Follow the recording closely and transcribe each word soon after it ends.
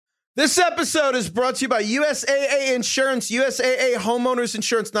This episode is brought to you by USAA Insurance. USAA Homeowners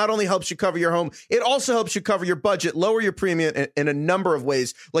Insurance not only helps you cover your home, it also helps you cover your budget, lower your premium in a number of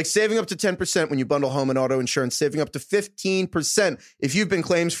ways, like saving up to 10% when you bundle home and auto insurance, saving up to 15% if you've been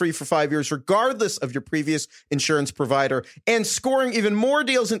claims-free for 5 years, regardless of your previous insurance provider, and scoring even more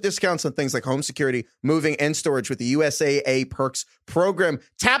deals and discounts on things like home security, moving, and storage with the USAA Perks program.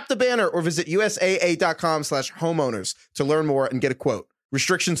 Tap the banner or visit usaa.com/homeowners to learn more and get a quote.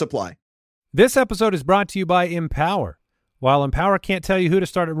 Restrictions apply. This episode is brought to you by Empower. While Empower can't tell you who to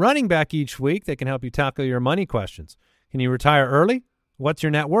start at running back each week, they can help you tackle your money questions. Can you retire early? What's your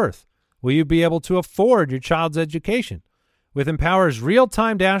net worth? Will you be able to afford your child's education? With Empower's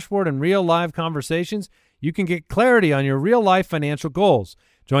real-time dashboard and real live conversations, you can get clarity on your real-life financial goals.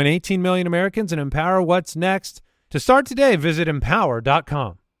 Join 18 million Americans and empower what's next. To start today, visit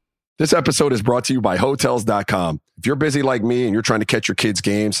empower.com. This episode is brought to you by Hotels.com. If you're busy like me and you're trying to catch your kids'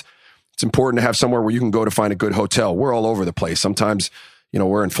 games, it's important to have somewhere where you can go to find a good hotel. We're all over the place. Sometimes,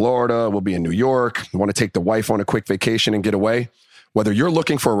 we're in Florida, we'll be in New York. We want to take the wife on a quick vacation and get away. Whether you're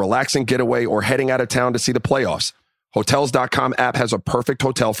looking for a relaxing getaway or heading out of town to see the playoffs, Hotels.com app has a perfect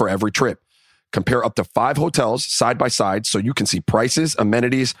hotel for every trip. Compare up to 5 hotels side by side so you can see prices,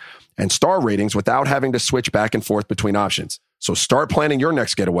 amenities, and star ratings without having to switch back and forth between options. So start planning your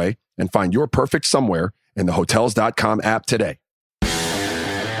next getaway and find your perfect somewhere in the Hotels.com app today.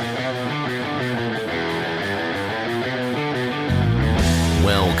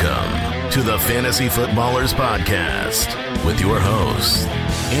 Welcome to the Fantasy Footballers Podcast with your hosts,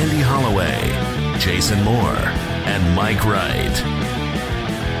 Andy Holloway, Jason Moore, and Mike Wright.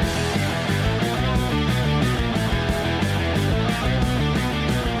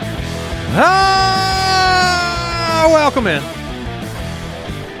 Welcome in.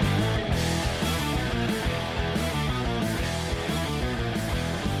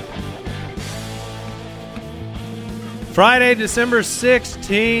 Friday, December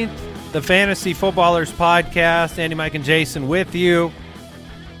 16th, the Fantasy Footballers Podcast. Andy, Mike, and Jason with you.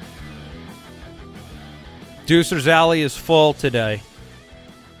 Deucer's Alley is full today.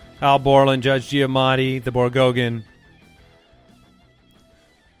 Al Borland, Judge Giamatti, the Borgogan.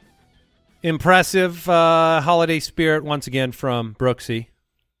 Impressive holiday spirit once again from Brooksy.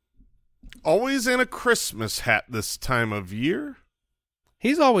 Always in a Christmas hat this time of year.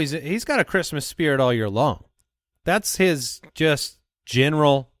 He's got a Christmas spirit all year long. That's his just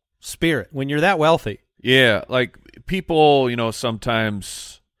general spirit when you're that wealthy. Yeah, like people,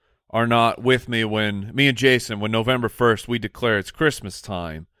 sometimes are not with me when me and Jason, when November 1st we declare it's Christmas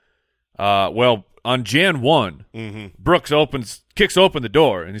time. On Jan 1, Brooks kicks open the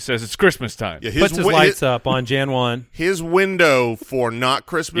door, and he says it's Christmas time. Yeah, puts his lights up on Jan 1. His window for not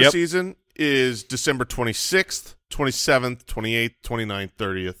Christmas season is December 26th, 27th, 28th, 29th,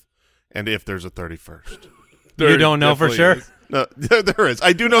 30th, and if there's a 31st. You don't know for sure? No, there is.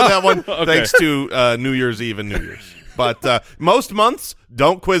 I do know that one thanks to New Year's Eve and New Year's. But most months,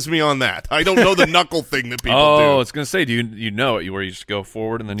 don't quiz me on that. I don't know the knuckle thing that people do. Oh, I was going to say, do you know it, where you just go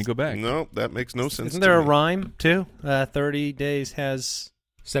forward and then you go back? No, that makes no sense. Isn't there a rhyme, too? 30 days has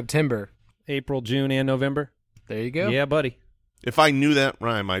September, April, June, and November. There you go. Yeah, buddy. If I knew that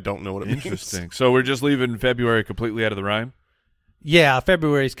rhyme, I don't know what it means. Interesting. So we're just leaving February completely out of the rhyme? Yeah,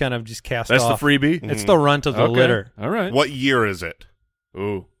 February's kind of just cast off. That's the freebie? It's the runt of the litter. All right. What year is it?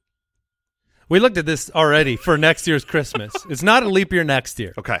 Ooh. We looked at this already for next year's Christmas. It's not a leap year next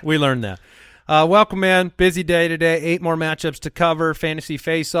year. Okay. We learned that. Welcome, man. Busy day today. 8 more matchups to cover, fantasy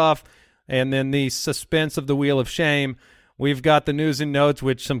face-off, and then the suspense of the Wheel of Shame. We've got the news and notes,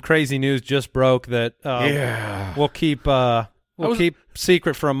 which some crazy news just broke that we'll keep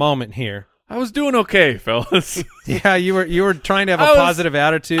secret for a moment here. I was doing okay, fellas. Yeah, you were trying to have a positive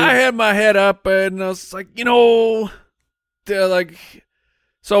attitude. I had my head up, and I was like,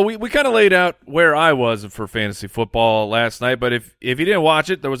 so we kind of laid out where I was for fantasy football last night. But if you didn't watch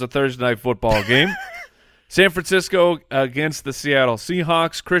it, there was a Thursday night football game. San Francisco against the Seattle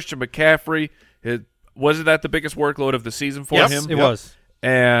Seahawks. Christian McCaffrey, wasn't that the biggest workload of the season for him? It was.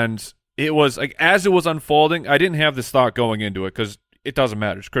 And it was like as it was unfolding, I didn't have this thought going into it because it doesn't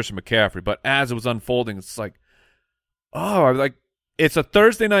matter. It's Christian McCaffrey. But as it was unfolding, it's like, it's a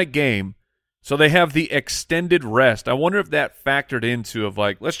Thursday night game, so they have the extended rest. I wonder if that factored into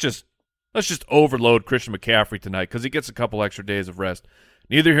let's just overload Christian McCaffrey tonight because he gets a couple extra days of rest.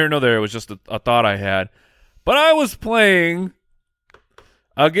 Neither here nor there. It was just a thought I had. But I was playing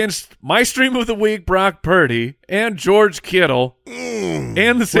against my stream of the week, Brock Purdy, and George Kittle,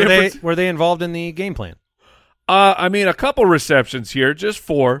 and the San Francisco. Were they involved in the game plan? A couple receptions here, just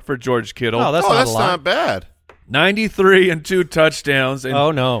 4 for George Kittle. Oh, that's not bad. 93 and 2 touchdowns. And,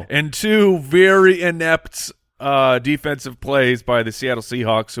 Oh, no. And 2 very inept defensive plays by the Seattle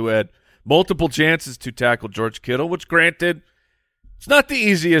Seahawks, who had multiple chances to tackle George Kittle, which, granted, it's not the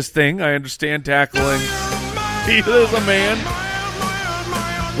easiest thing. I understand tackling. He is a man.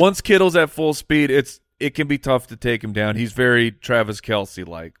 Once Kittle's at full speed, it can be tough to take him down. He's very Travis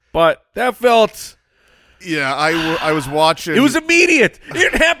Kelce-like. But that felt... Yeah, I was watching. It was immediate.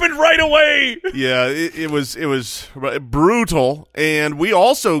 It happened right away. Yeah, it was brutal. And we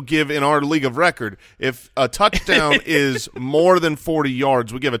also give in our league of record, if a touchdown is more than 40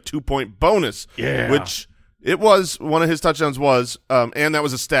 yards, we give a 2-point bonus. Yeah. Which it was, one of his touchdowns was, and that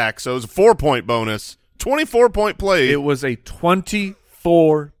was a stack. So it was a 4-point bonus, 24-point play. It was a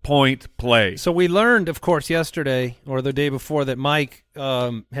 24-point play. So we learned, of course, yesterday or the day before that Mike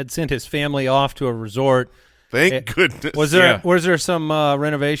had sent his family off to a resort. Thank goodness. Was there some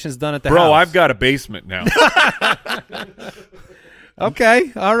renovations done at the house? Bro, I've got a basement now.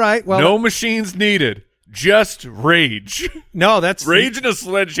 Okay, all right. Well, No machines needed. Just rage. no, that's Rage and a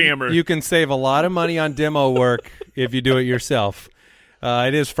sledgehammer. You can save a lot of money on demo work if you do it yourself.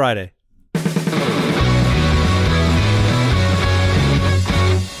 It is Friday.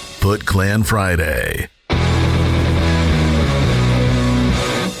 Foot Clan Friday.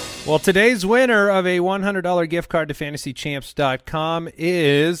 Well, today's winner of a $100 gift card to fantasychamps.com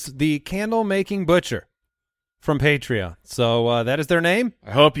is the Candle Making Butcher from Patreon. So that is their name?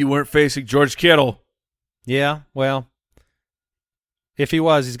 I hope you weren't facing George Kittle. Yeah, well, if he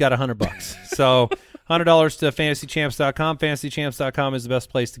was, he's got $100. So $100 to fantasychamps.com. Fantasychamps.com is the best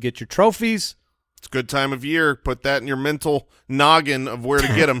place to get your trophies. It's a good time of year. Put that in your mental noggin of where to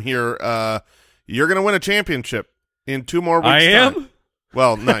get them here. You're going to win a championship in 2 more weeks. I am? Time.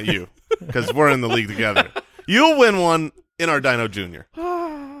 Well, not you, because we're in the league together. You'll win one in our Dino Jr.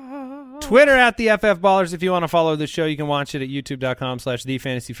 Twitter at the FF Ballers. If you want to follow the show, you can watch it at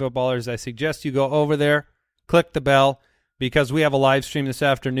youtube.com/thefantasyfootballers. I suggest you go over there, click the bell, because we have a live stream this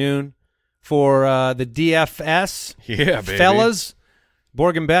afternoon for the DFS. Yeah, baby. Fellas,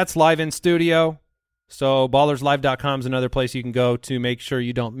 Borg & Betts live in studio. So ballerslive.com is another place you can go to make sure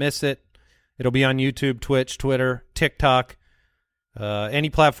you don't miss it. It'll be on YouTube, Twitch, Twitter, TikTok. Any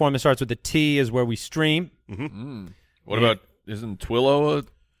platform that starts with a T is where we stream. Mm-hmm. What about, isn't Twillo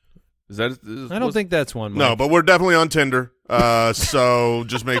I don't think that's one, Mike. No, but we're definitely on Tinder. So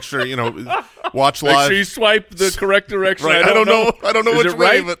just make sure, watch live. Make sure you swipe the correct direction. Right. I don't know Is which it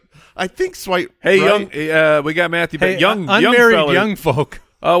way, right? but I think swipe. Hey, right. we got Matthew Hey, Betts. Young unmarried fella. young folk.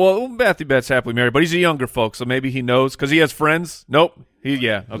 Well, Matthew Betts happily married, but he's a younger folk, so maybe he knows because he has friends. Nope.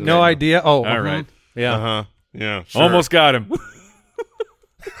 Okay. No idea. Oh, all right. Yeah. Uh-huh. Yeah, sure. Almost got him.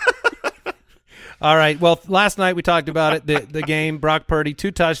 All right. Well, last night we talked about it. The game, Brock Purdy, 2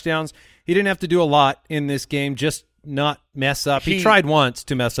 touchdowns. He didn't have to do a lot in this game, just not mess up. He tried once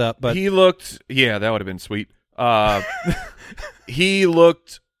to mess up, but he looked. Yeah, that would have been sweet. He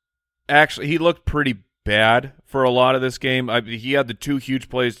looked pretty bad for a lot of this game. He had the 2 huge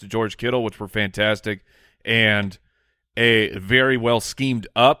plays to George Kittle, which were fantastic, and a very well schemed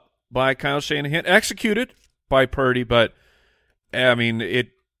up by Kyle Shanahan, executed by Purdy, but I mean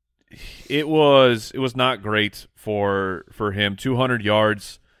it was not great for him. 200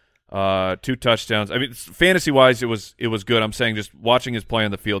 yards, 2 touchdowns. I mean, fantasy wise, it was good. I'm saying just watching his play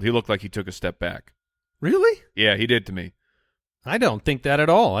on the field, he looked like he took a step back. really? Yeah, he did to me. I don't think that at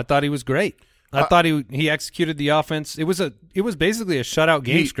all. I thought he was great. I thought he executed the offense. It was basically a shutout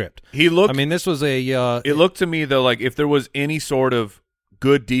game script. He looked. I mean, this was a. It looked to me though like if there was any sort of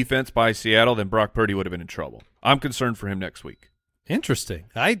good defense by Seattle, then Brock Purdy would have been in trouble. I'm concerned for him next week. Interesting.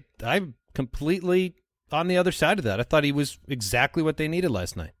 I'm completely on the other side of that. I thought he was exactly what they needed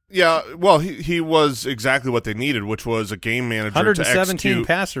last night. Yeah, well, he was exactly what they needed, which was a game manager 117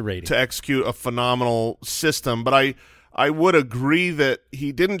 passer rating to execute a phenomenal system. But I would agree that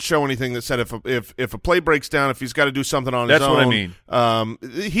he didn't show anything that said if a play breaks down, if he's got to do something on his own. That's what I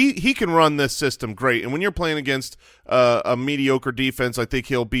mean. He can run this system great. And when you're playing against a mediocre defense, I think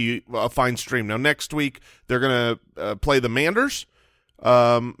he'll be a fine stream. Now, next week, they're going to play the Manders.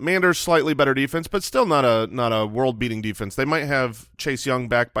 Manders slightly better defense, but still not a world-beating defense. They might have Chase Young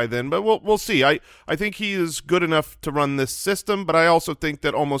back by then, but we'll see. I think he is good enough to run this system, but I also think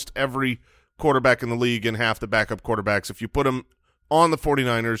that almost every quarterback in the league and half the backup quarterbacks, if you put them on the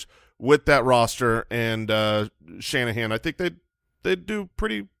 49ers with that roster and Shanahan, I think they'd do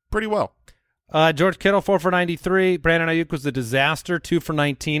pretty well. George Kittle, 4 for 93. Brandon Ayuk was a disaster, 2 for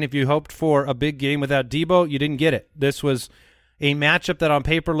 19. If you hoped for a big game without Debo, you didn't get it. This was a matchup that on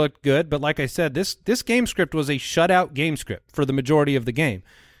paper looked good, but like I said, this game script was a shutout game script for the majority of the game.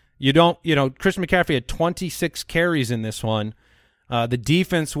 Christian McCaffrey had 26 carries in this one. The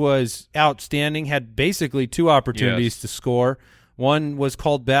defense was outstanding, had basically 2 opportunities to score. One was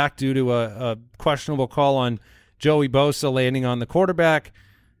called back due to a questionable call on Joey Bosa landing on the quarterback.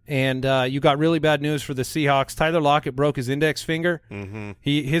 And you got really bad news for the Seahawks. Tyler Lockett broke his index finger. Mm-hmm.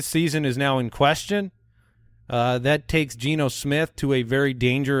 His season is now in question. That takes Geno Smith to a very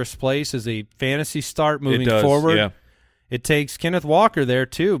dangerous place as a fantasy start moving forward. Yeah. It takes Kenneth Walker there,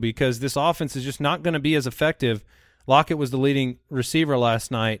 too, because this offense is just not going to be as effective. Lockett was the leading receiver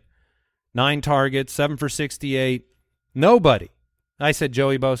last night. 9 targets, 7 for 68. Nobody. I said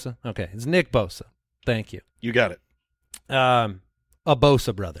Joey Bosa. Okay, it's Nick Bosa. Thank you. You got it. A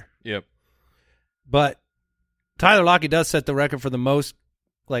Bosa brother. Yep. But Tyler Lockett does set the record for the most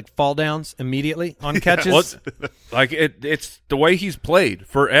fall downs immediately on catches. It's the way he's played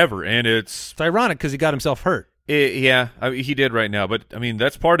forever, and it's ironic because he got himself hurt. He did right now, but I mean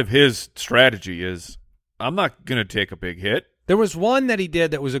that's part of his strategy. Is I'm not going to take a big hit. There was one that he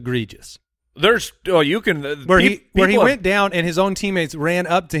did that was egregious. You can where he went down and his own teammates ran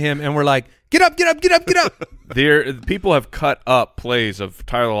up to him and were like, "Get up, get up, get up, get up." People have cut up plays of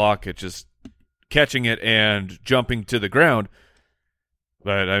Tyler Lockett just catching it and jumping to the ground.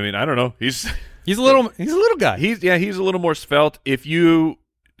 But I mean, I don't know. He's a little guy. He's a little more svelte. If you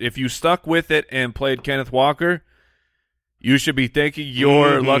stuck with it and played Kenneth Walker, you should be thanking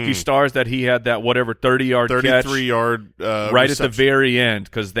your lucky stars that he had that 30-yard catch, 33-yard right reception at the very end,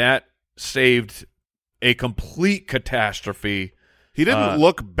 because that saved a complete catastrophe. He didn't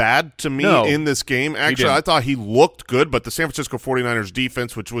look bad to me in this game. Actually, I thought he looked good, but the San Francisco 49ers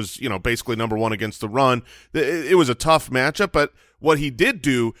defense, which was, basically number 1 against the run, it was a tough matchup. But what he did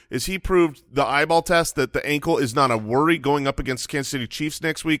do is he proved the eyeball test that the ankle is not a worry going up against Kansas City Chiefs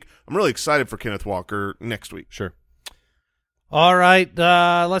next week. I'm really excited for Kenneth Walker next week. Sure. All right,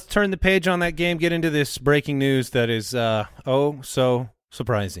 let's turn the page on that game, get into this breaking news that is so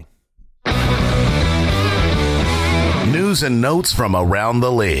surprising. News and notes from around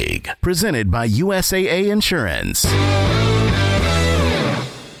the league, presented by USAA Insurance.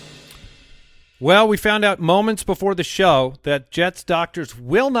 Well, we found out moments before the show that Jets doctors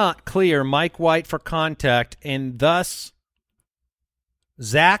will not clear Mike White for contact, and thus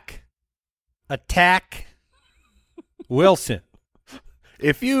Zach Attack Wilson.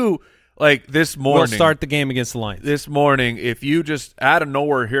 If you, this morning. We'll start the game against the Lions. This morning, if you just out of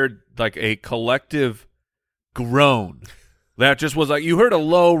nowhere heard a collective groan, that just was you heard a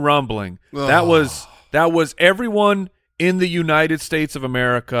low rumbling. Oh. That was everyone in the United States of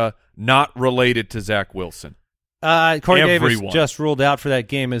America not related to Zach Wilson. Corey Davis just ruled out for that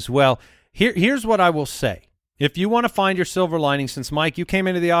game as well. Here's what I will say. If you want to find your silver lining, since, Mike, you came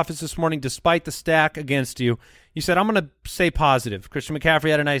into the office this morning despite the stack against you, you said, I'm going to stay positive. Christian McCaffrey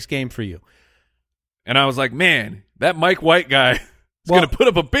had a nice game for you. And I was like, man, that Mike White guy is going to put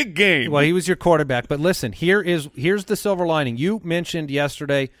up a big game. Well, he was your quarterback. But listen, here's the silver lining. You mentioned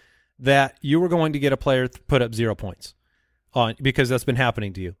yesterday that you were going to get a player to put up 0 points because that's been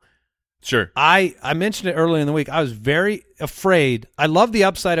happening to you. Sure. I mentioned it earlier in the week. I was very afraid. I love the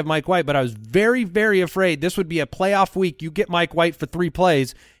upside of Mike White, but I was very, very afraid this would be a playoff week. You get Mike White for 3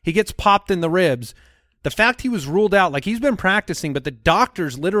 plays. He gets popped in the ribs. The fact he was ruled out, he's been practicing, but the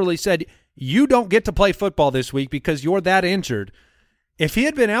doctors literally said, you don't get to play football this week because you're that injured. If he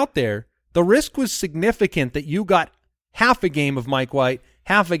had been out there, the risk was significant that you got half a game of Mike White,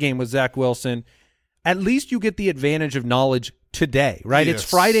 half a game with Zach Wilson. At least you get the advantage of knowledge today, right? Yes. It's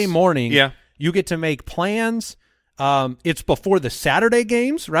Friday morning. Yeah. You get to make plans. It's before the Saturday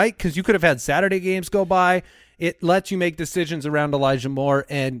games, right? Because you could have had Saturday games go by. It lets you make decisions around Elijah Moore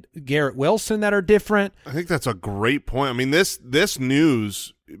and Garrett Wilson that are different. I think that's a great point. I mean, this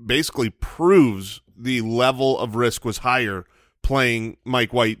news basically proves the level of risk was higher playing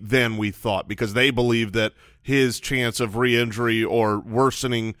Mike White than we thought, because they believed that his chance of re-injury or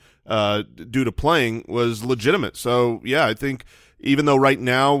worsening due to playing was legitimate. So, yeah, I think even though right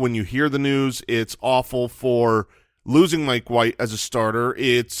now when you hear the news, it's awful for losing Mike White as a starter,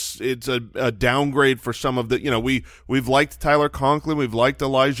 it's a downgrade for some of the, we've liked Tyler Conklin, we've liked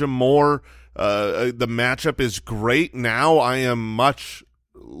Elijah Moore. The matchup is great. Now I am much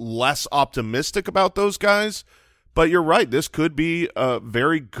less optimistic about those guys, but you're right. This could be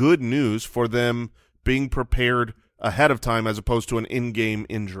very good news for them being prepared ahead of time as opposed to an in-game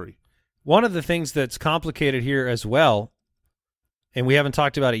injury. One of the things that's complicated here as well, and we haven't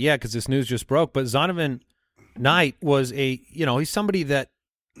talked about it yet because this news just broke, but Zonovan Knight was he's somebody that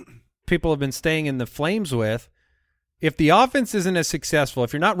people have been staying in the flames with. If the offense isn't as successful,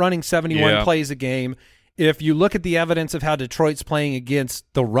 if you're not running 71 plays a game, if you look at the evidence of how Detroit's playing against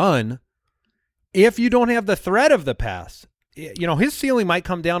the run, if you don't have the threat of the pass, his ceiling might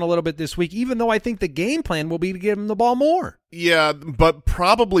come down a little bit this week, even though I think the game plan will be to give him the ball more. Yeah, but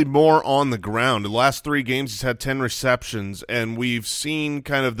probably more on the ground. The last 3 games he's had 10 receptions, and we've seen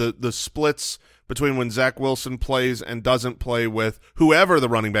kind of the splits between when Zach Wilson plays and doesn't play with whoever the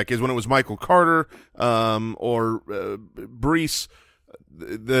running back is. When it was Michael Carter or Brees,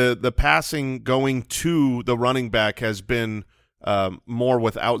 the passing going to the running back has been more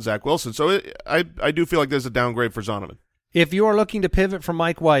without Zach Wilson. So I do feel like there's a downgrade for Zonovan. If you are looking to pivot from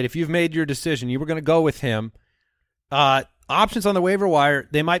Mike White, if you've made your decision, you were going to go with him, options on the waiver wire,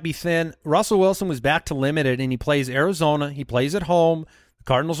 they might be thin. Russell Wilson was back to limited, and he plays Arizona. He plays at home. The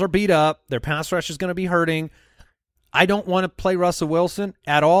Cardinals are beat up. Their pass rush is going to be hurting. I don't want to play Russell Wilson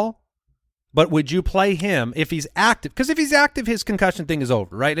at all, but would you play him if he's active? Because if he's active, his concussion thing is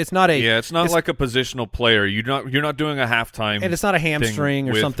over, right? It's not like a positional player. You're not doing a halftime, and it's not a hamstring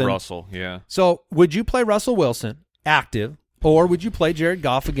or with something. Russell, yeah. So would you play Russell Wilson active, or would you play Jared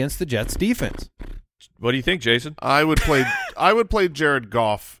Goff against the Jets defense? What do you think, Jason? I would play Jared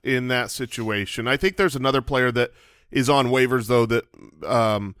Goff in that situation. I think there's another player that is on waivers though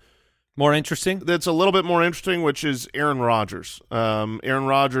that more interesting. That's a little bit more interesting, which is Aaron Rodgers. Aaron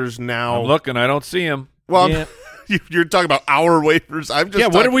Rodgers now. I'm looking, I don't see him. Well, yeah. You're talking about our waivers. I'm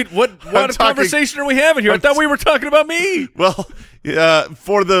just what conversation are we having here? I thought we were talking about me. Well,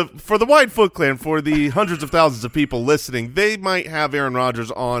 for the Wide Foot Clan, for the hundreds of thousands of people listening, they might have Aaron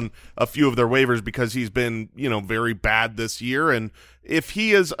Rodgers on a few of their waivers because he's been, very bad this year. And if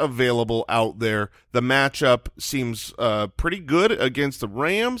he is available out there, the matchup seems pretty good against the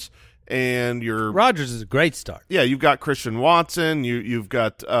Rams. And Rodgers is a great start. Yeah, you've got Christian Watson. You've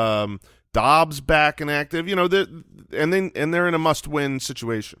got Dobbs back and active, and they're in a must-win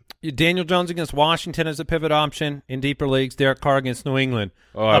situation. Daniel Jones against Washington as a pivot option in deeper leagues. Derek Carr against New England.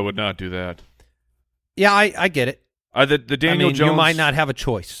 Oh, I would not do that. Yeah, I get it. The Daniel Jones, you might not have a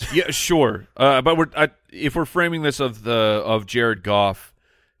choice. Yeah, sure. But if we're framing this of Jared Goff,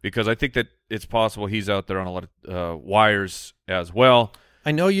 because I think that it's possible he's out there on a lot of wires as well.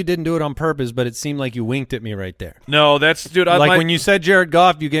 I know you didn't do it on purpose, but it seemed like you winked at me right there. No, dude. When you said Jared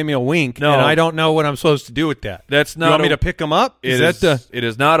Goff, you gave me a wink, and I don't know what I'm supposed to do with that. That's not. You want me to pick him up? It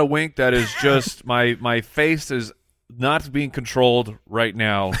is not a wink. That is just my face is not being controlled right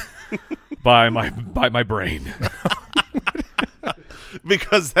now by my brain.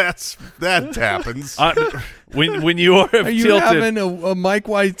 Because that happens. When you are tilted. You having a Mike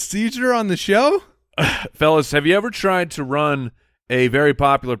White seizure on the show? Fellas, have you ever tried to run a very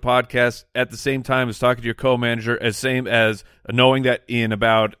popular podcast at the same time as talking to your co-manager, as knowing that in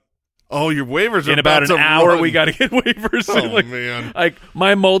about your waivers are in about an hour run. We got to get waivers. Oh man! Like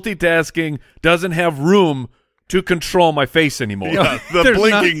my multitasking doesn't have room to control my face anymore. Yeah, the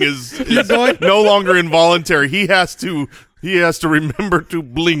blinking is no longer involuntary. He has to remember to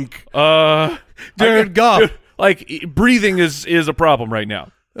blink. Jared Goff, breathing is a problem right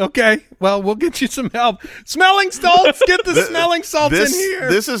now. Okay, well, we'll get you some help. Smelling salts, get the smelling salts in here.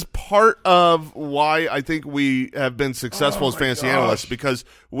 This is part of why I think we have been successful as fantasy analysts, because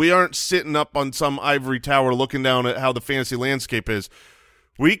we aren't sitting up on some ivory tower looking down at how the fantasy landscape is.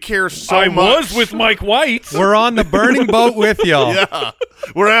 We care so much. I was with Mike White. We're on the burning boat with y'all. Yeah,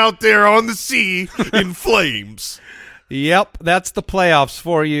 we're out there on the sea in flames. Yep, that's the playoffs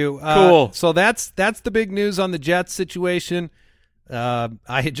for you. Cool. So that's the big news on the Jets situation.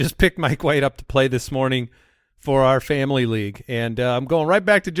 I had just picked Mike White up to play this morning for our family league, and I'm going right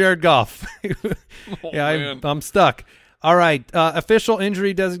back to Jared Goff. I'm stuck. All right, official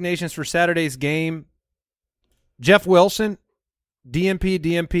injury designations for Saturday's game. Jeff Wilson,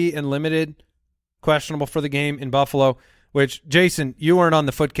 DMP, and limited, questionable for the game in Buffalo, which, Jason, you weren't on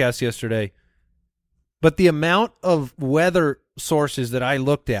the Footcast yesterday, but the amount of weather sources that I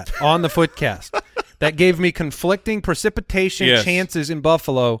looked at on the Footcast that gave me conflicting precipitation chances in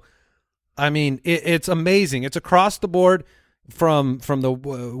Buffalo. I mean, it's amazing. It's across the board from the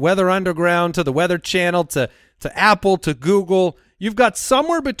Weather Underground to the Weather Channel to Apple to Google. You've got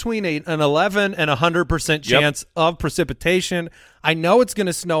somewhere between an 11 and 100% chance of precipitation. I know it's going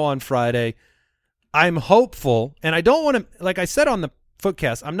to snow on Friday. I'm hopeful, and I don't want to, like I said on the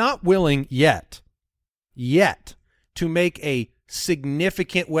Footcast, I'm not willing yet to make a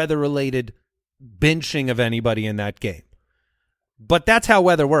significant weather-related benching of anybody in that game. But that's how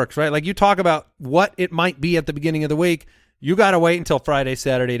weather works, right? Like you talk about what it might be at the beginning of the week. You got to wait until Friday,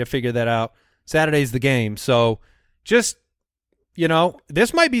 Saturday to figure that out. Saturday's the game. So just,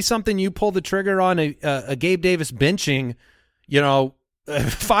 this might be something you pull the trigger on a Gabe Davis benching,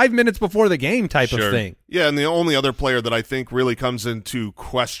 5 minutes before the game type of thing. Yeah, and the only other player that I think really comes into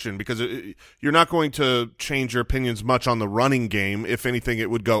question, because you're not going to change your opinions much on the running game. If anything, it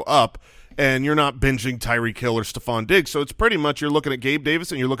would go up, and you're not binging Tyreek Hill or Stephon Diggs. So it's pretty much you're looking at Gabe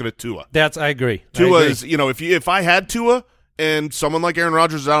Davis and you're looking at Tua. I agree. Tua is, if I had Tua and someone like Aaron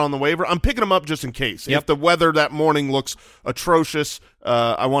Rodgers is out on the waiver, I'm picking him up just in case. Yep. If the weather that morning looks atrocious,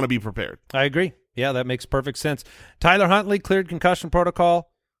 I want to be prepared. I agree. Yeah, that makes perfect sense. Tyler Huntley cleared concussion protocol.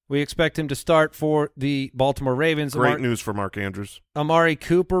 We expect him to start for the Baltimore Ravens. Great news for Mark Andrews. Amari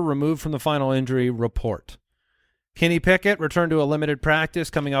Cooper removed from the final injury report. Kenny Pickett returned to a limited practice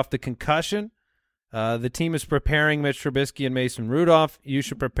coming off the concussion. The team is preparing Mitch Trubisky and Mason Rudolph. You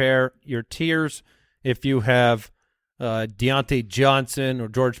should prepare your tiers if you have Deontay Johnson or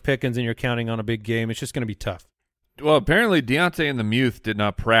George Pickens and you're counting on a big game. It's just going to be tough. Well, apparently Deontay and the Muth did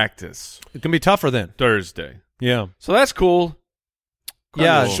not practice. It can be tougher then. Thursday. Yeah. So that's cool.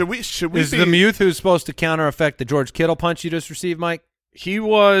 Yeah. Should we Is the Muth who's supposed to counter effect the George Kittle punch you just received, Mike? He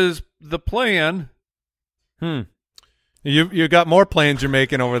was the plan. You got more plans you're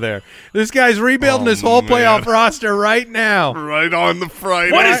making over there. This guy's rebuilding his whole playoff roster right now. right on the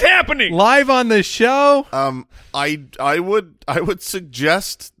Friday? What is happening? Live on the show. I would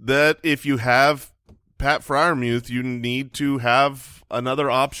suggest that if you have Pat Freiermuth, you need to have another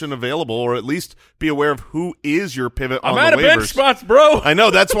option available, or at least be aware of who is your pivot on the waivers. I'm out of bench spots, bro. I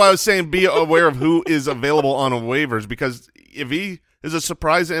know. That's why I was saying be aware of who is available on waivers, because if he is a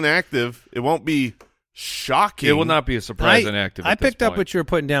surprise inactive, it won't be shocking. It will not be a surprise inactive. I picked up what you were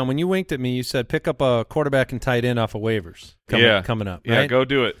putting down. When you winked at me, you said pick up a quarterback and tight end off of waivers coming up. Yeah, right? go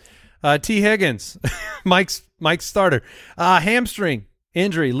do it. T. Higgins, Mike's starter. Hamstring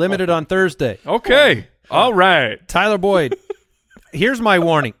injury, limited on Thursday. Okay. All right. Tyler Boyd, here's my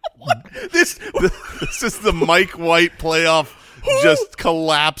warning. This is the Mike White playoff just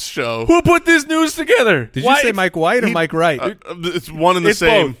collapse show. Who put this news together? Did you say Mike White or Mike Wright? It's one and the It's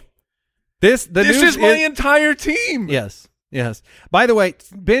same. both. This This is my entire team. Yes. By the way,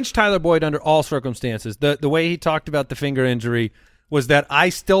 bench Tyler Boyd under all circumstances. The way he talked about the finger injury was that I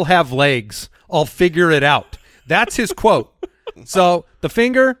still have legs. I'll figure it out. That's his quote. So the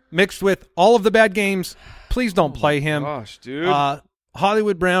finger mixed with all of the bad games, please don't play him. Gosh, dude.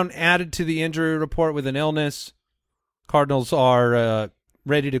 Hollywood Brown added to the injury report with an illness. Cardinals are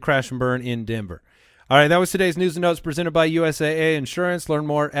ready to crash and burn in Denver. All right, that was today's news and notes presented by USAA Insurance. Learn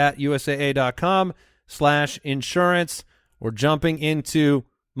more at USAA.com/insurance. We're jumping into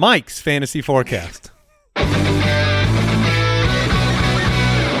Mike's fantasy forecast.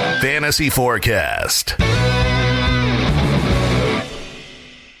 Fantasy Forecast.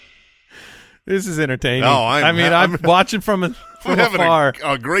 This is entertaining. No, I'm watching from having afar.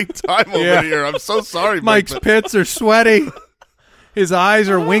 a great time over Yeah. here. I'm so sorry, Mike's Mike. pits are sweaty. His eyes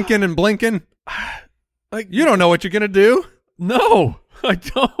are winking and blinking. Like, you don't know what you're going to do. No, I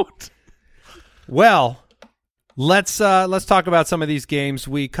don't. Well, let's talk about some of these games.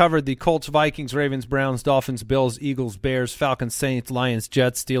 We covered the Colts, Vikings, Ravens, Browns, Dolphins, Bills, Eagles, Bears, Falcons, Saints, Lions,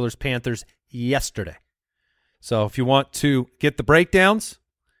 Jets, Steelers, Panthers yesterday. So if you want to get the breakdowns,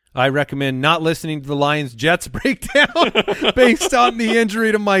 I recommend not listening to the Lions Jets breakdown based on the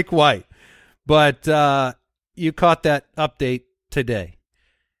injury to Mike White. But you caught that update today.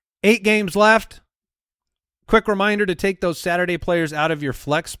 8 games left. Quick reminder to take those Saturday players out of your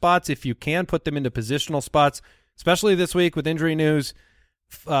flex spots if you can. Put them into positional spots, especially this week with injury news.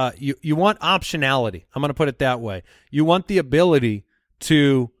 You want optionality. I'm going to put it that way. You want the ability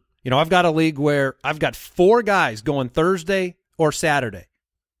to, I've got a league where I've got 4 guys going Thursday or Saturday.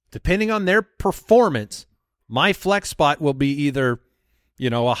 Depending on their performance, my flex spot will be either,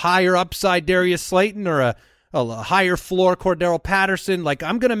 a higher upside Darius Slayton or a higher floor Cordero Patterson. Like,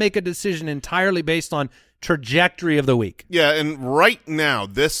 I'm going to make a decision entirely based on trajectory of the week. Yeah, and right now,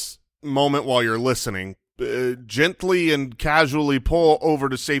 this moment while you're listening, gently and casually pull over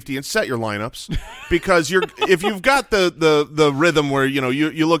to safety and set your lineups, because if you've got the rhythm where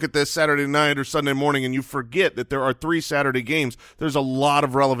you look at this Saturday night or Sunday morning and you forget that there are 3 Saturday games, there's a lot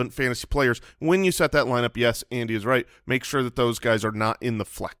of relevant fantasy players. When you set that lineup, yes, Andy is right, make sure that those guys are not in the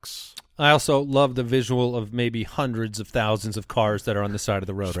flex. I also love the visual of maybe hundreds of thousands of cars that are on the side of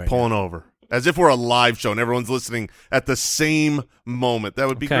the road right pulling now. over. As if we're a live show and everyone's listening at the same moment. That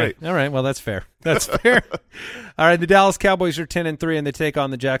would be great. All right. Well, that's fair. That's fair. All right. The Dallas Cowboys are 10-3, and they take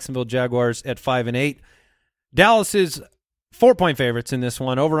on the Jacksonville Jaguars at 5-8. Dallas is 4-point favorites in this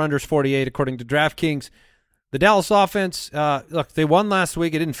one. Over-unders 48, according to DraftKings. The Dallas offense, look, they won last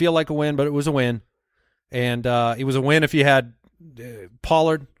week. It didn't feel like a win, but it was a win. And it was a win if you had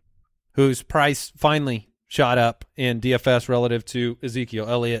Pollard, whose price finally shot up in DFS relative to Ezekiel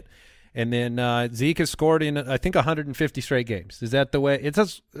Elliott. And then Zeke has scored in, I think, 150 straight games. Is that the way?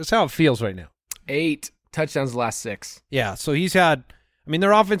 That's how it feels right now. 8 touchdowns the last 6. Yeah, so he's had – I mean,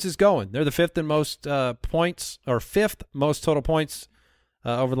 their offense is going. They're the fifth and most points – or fifth most total points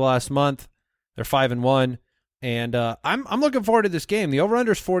over the last month. They're 5-1. And I'm looking forward to this game. The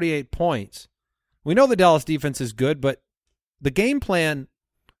over-under is 48 points. We know the Dallas defense is good, but the game plan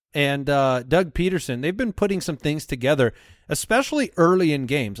and Doug Peterson, they've been putting some things together, especially early in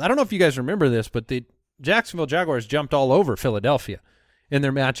games. I don't know if you guys remember this, but the Jacksonville Jaguars jumped all over Philadelphia in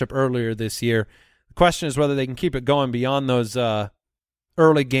their matchup earlier this year. The question is whether they can keep it going beyond those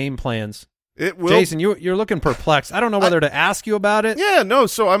early game plans. It will. Jason, you're looking perplexed. I don't know whether to ask you about it. Yeah, no.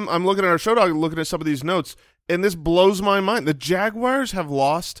 So I'm looking at our show dog, looking at some of these notes, and this blows my mind. The Jaguars have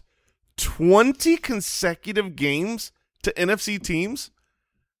lost 20 consecutive games to NFC teams.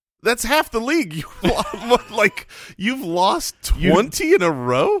 That's half the league. You've lost 20 in a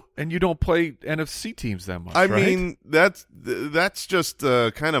row, and you don't play NFC teams that much. I right? mean, that's just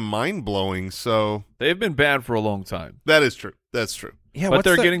kind of mind blowing. So they've been bad for a long time. that is true. That's true. Yeah, but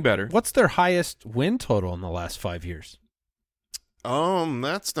they're getting better. What's their highest win total in the last 5 years?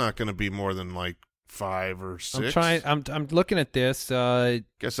 That's not going to be more than like 5 or 6. I'm looking at this.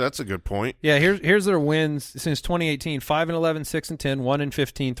 Guess that's a good point. Yeah, here's their wins since 2018: 5-11, 6-10,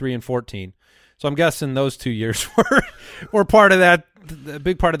 1-15, 3-14. So I'm guessing those 2 years were part of that, a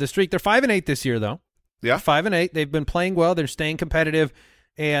big part of the streak. They're 5-8 this year, though. Yeah, 5-8. They've been playing well. They're staying competitive,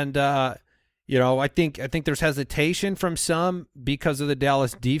 and I think there's hesitation from some because of the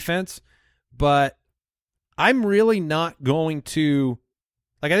Dallas defense, but I'm really not going to.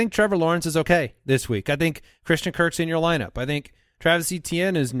 I think Trevor Lawrence is okay this week. I think Christian Kirk's in your lineup. I think Travis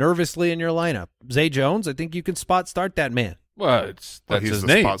Etienne is nervously in your lineup. Zay Jones, I think you can spot start that man. Well, that's he's his the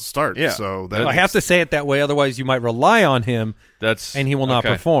name. spot start. Yeah. So I have to say it that way, otherwise you might rely on him. And he will not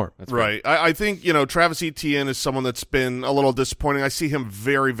perform. That's right. I think Travis Etienne is someone that's been a little disappointing. I see him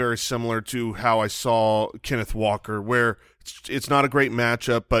very, very similar to how I saw Kenneth Walker, where it's not a great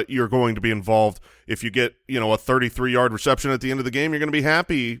matchup, but you're going to be involved. If you get a 33-yard reception at the end of the game, you're going to be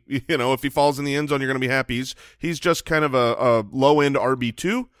happy. If he falls in the end zone, you're going to be happy. He's just kind of a low-end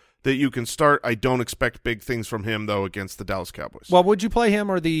RB2 that you can start. I don't expect big things from him, though, against the Dallas Cowboys. Well, would you play him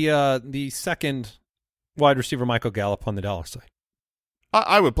or the second wide receiver, Michael Gallup, on the Dallas side?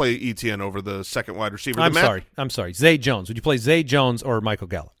 I would play Etienne over the second wide receiver. I'm sorry. Zay Jones. Would you play Zay Jones or Michael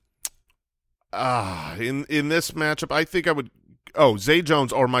Gallup? In this matchup, I think I would. Oh, Zay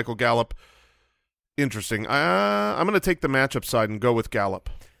Jones or Michael Gallup. Interesting. I'm going to take the matchup side and go with Gallup.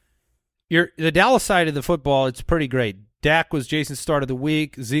 The Dallas side of the football, it's pretty great. Dak was Jason's start of the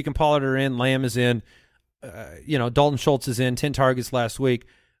week. Zeke and Pollard are in. Lamb is in. Dalton Schultz is in. 10 targets last week.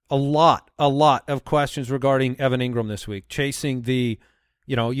 A lot of questions regarding Evan Ingram this week. Chasing the,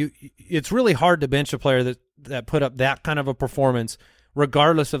 it's really hard to bench a player that put up that kind of a performance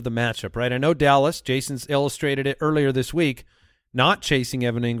regardless of the matchup, right? I know Dallas, Jason's illustrated it earlier this week, not chasing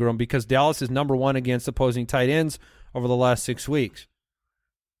Evan Ingram because Dallas is number 1 against opposing tight ends over the last 6 weeks.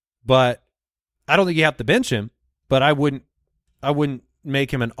 But I don't think you have to bench him, but I wouldn't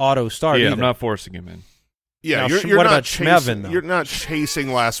make him an auto start either. I'm not forcing him in. Yeah, now, you're what not about chasing, Schmevin, though? You're not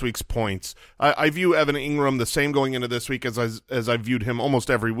chasing last week's points. I view Evan Ingram the same going into this week as I viewed him almost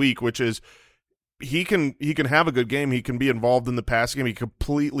every week, which is he can have a good game. He can be involved in the passing game. He can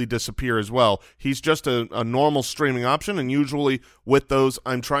completely disappear as well. He's just a normal streaming option, and usually with those,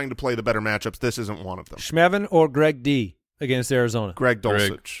 I'm trying to play the better matchups. This isn't one of them. Schmevin or Greg D against Arizona? Greg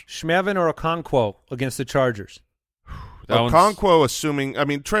Dulcich. Schmevin or Okonkwo against the Chargers? Okonkwo, assuming,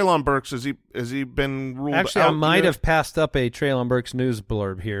 Treylon Burks, has he been ruled out? Actually, I might have passed up a Treylon Burks news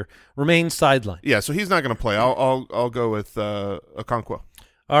blurb here. Remains sidelined. Yeah, so he's not going to play. I'll go with Okonkwo.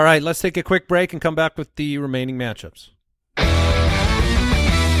 All right, let's take a quick break and come back with the remaining matchups.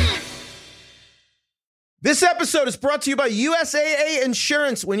 This episode is brought to you by USAA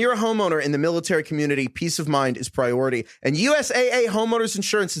Insurance. When you're a homeowner in the military community, peace of mind is priority. And USAA Homeowners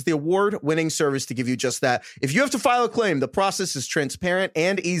Insurance is the award-winning service to give you just that. If you have to file a claim, the process is transparent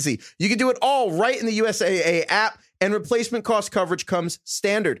and easy. You can do it all right in the USAA app, and replacement cost coverage comes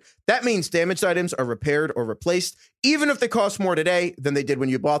standard. That means damaged items are repaired or replaced, even if they cost more today than they did when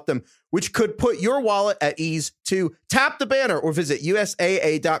you bought them, which could put your wallet at ease too. Tap the banner or visit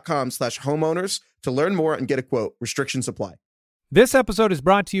usaa.com/homeowners to learn more and get a quote. Restrictions apply. This episode is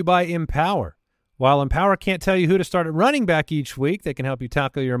brought to you by Empower. While Empower can't tell you who to start at running back each week, they can help you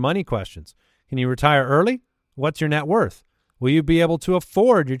tackle your money questions. Can you retire early? What's your net worth? Will you be able to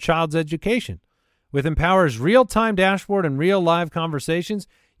afford your child's education? With Empower's real-time dashboard and real live conversations,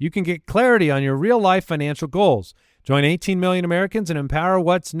 you can get clarity on your real-life financial goals. Join 18 million Americans and empower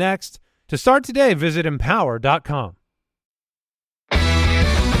what's next. To start today, visit empower.com.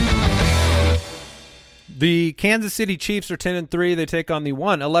 The Kansas City Chiefs are 10-3. They take on the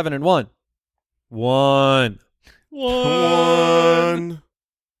 11-1.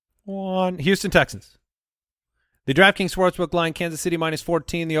 Houston Texans. The DraftKings Sportsbook line, Kansas City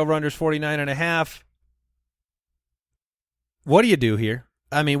 -14. The over-under is 49.5. What do you do here?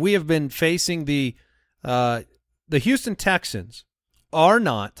 I mean, we have been facing the Houston Texans are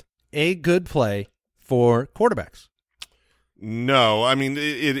not a good play for quarterbacks. No, I mean,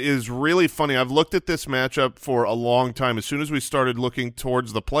 it is really funny. I've looked at this matchup for a long time. As soon as we started looking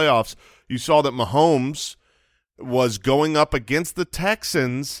towards the playoffs, you saw that Mahomes was going up against the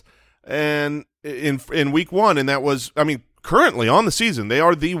Texans and in week one, and that was, I mean, currently on the season, they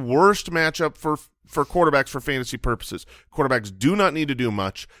are the worst matchup for quarterbacks for fantasy purposes. Quarterbacks do not need to do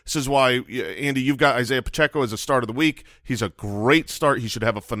much. This is why, Andy, you've got Isaiah Pacheco as a start of the week. He's a great start. He should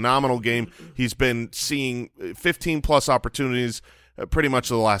have a phenomenal game. He's been seeing 15-plus opportunities pretty much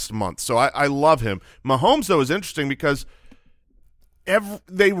the last month. So I love him. Mahomes, though, is interesting because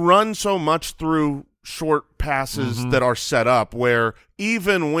they run so much through short passes that are set up where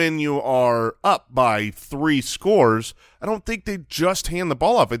even when you are up by 3 scores, I don't think they just hand the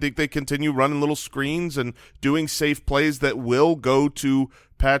ball off. I think they continue running little screens and doing safe plays that will go to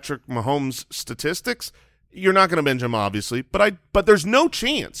Patrick Mahomes' statistics. You're not going to bench him, obviously, but there's no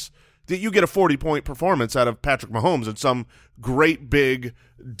chance that you get a 40-point performance out of Patrick Mahomes in some great, big,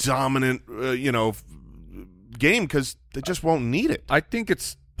 dominant, game because they just won't need it. I think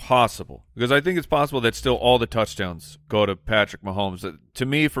it's possible because I think it's possible that still all the touchdowns go to Patrick Mahomes. To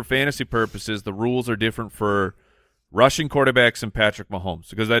me, for fantasy purposes, the rules are different for rushing quarterbacks and Patrick Mahomes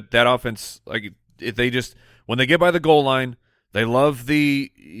because that offense, like if they just when they get by the goal line, they love the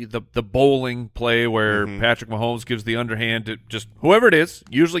bowling play where Patrick Mahomes gives the underhand to just whoever it is,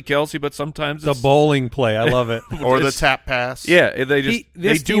 usually Kelsey, but sometimes The bowling play, I love it. Or the tap pass. Yeah, they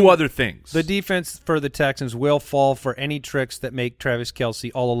do other things. The defense for the Texans will fall for any tricks that make Travis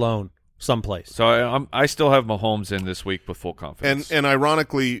Kelsey all alone someplace. So I still have Mahomes in this week with full confidence. And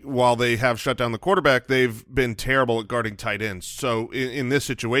ironically, while they have shut down the quarterback, they've been terrible at guarding tight ends. So in this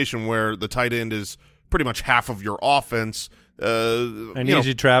situation where the tight end is pretty much half of your offense, I need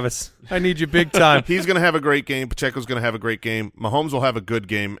you, Travis. I need you big time. He's going to have a great game. Pacheco's going to have a great game. Mahomes will have a good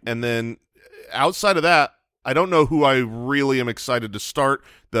game. And then outside of that, I don't know who I really am excited to start.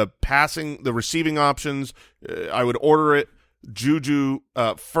 The receiving options, I would order it Juju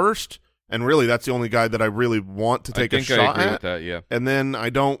first. And really, that's the only guy that I really want to take a shot at. I agree with that, yeah. And then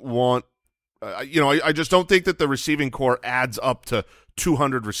I don't want I just don't think that the receiving core adds up to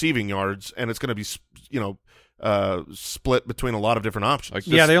 200 receiving yards, and it's going to be, split between a lot of different options.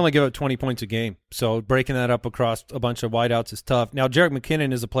 Yeah, they only give up 20 points a game, so breaking that up across a bunch of wideouts is tough. Now, Jerick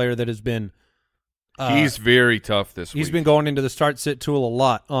McKinnon is a player that has been he's very tough this week. He's been going into the start-sit tool a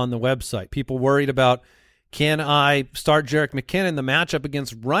lot on the website. People worried about, can I start Jerick McKinnon? The matchup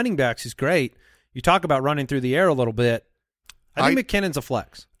against running backs is great. You talk about running through the air a little bit. I think McKinnon's a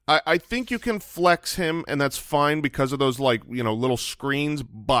flex. I think you can flex him, and that's fine because of those little screens.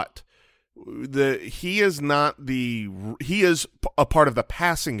 But he is a part of the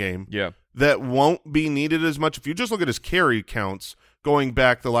passing game. Yeah. That won't be needed as much. If you just look at his carry counts going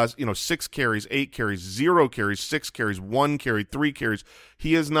back the last 6 carries, 8 carries, 0 carries, 6 carries, 1 carry, 3 carries,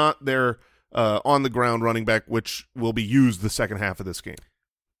 he is not their on the ground running back, which will be used the second half of this game.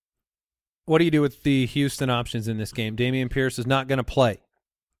 What do you do with the Houston options in this game? Dameon Pierce is not going to play.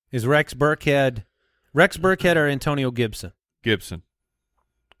 Is Rex Burkhead or Antonio Gibson? Gibson.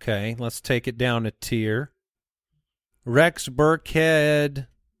 Okay, let's take it down a tier. Rex Burkhead.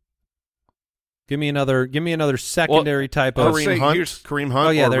 Give me another secondary type of Kareem Hunt. Oh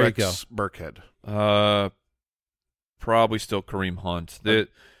yeah, or there Rex you go. Burkhead. Probably still Kareem Hunt.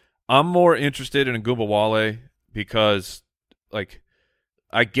 I'm more interested in Agumbawale because,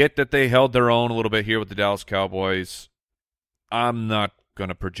 I get that they held their own a little bit here with the Dallas Cowboys. I'm not going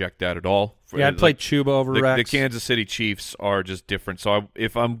to project that at all. Yeah, I'd play Chuba over Rex. The Kansas City Chiefs are just different. So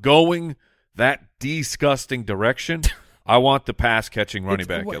if I'm going that disgusting direction, I want the pass-catching running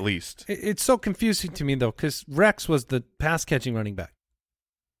back at least. It's so confusing to me, though, because Rex was the pass-catching running back.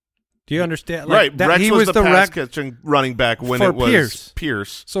 Do you understand? Right. Rex was the pass-catching running back when it was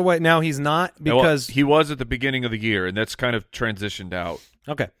Pierce. So wait, now he's not because he was at the beginning of the year, and that's kind of transitioned out.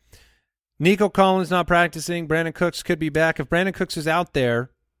 Okay. Nico Collins not practicing. Brandon Cooks could be back. If Brandon Cooks is out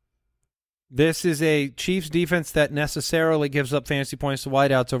there, this is a Chiefs defense that necessarily gives up fantasy points to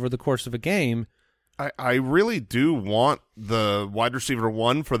wideouts over the course of a game. I really do want the wide receiver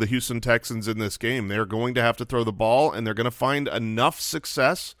 1 for the Houston Texans in this game. They're going to have to throw the ball, and they're going to find enough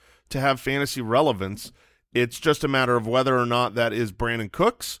success to have fantasy relevance. It's just a matter of whether or not that is Brandon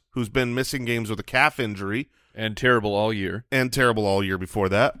Cooks, who's been missing games with a calf injury. And terrible all year. And terrible all year before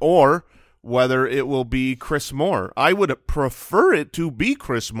that. Or whether it will be Chris Moore. I would prefer it to be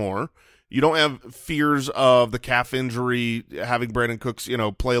Chris Moore. You don't have fears of the calf injury, having Brandon Cooks,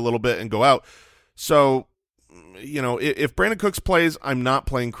 play a little bit and go out. So, if Brandon Cooks plays, I'm not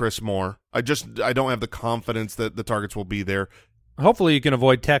playing Chris Moore. I don't have the confidence that the targets will be there. Hopefully you can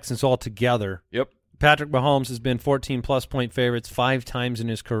avoid Texans altogether. Yep. Patrick Mahomes has been 14-plus point favorites 5 times in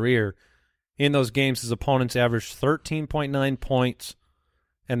his career. In those games, his opponents averaged 13.9 points,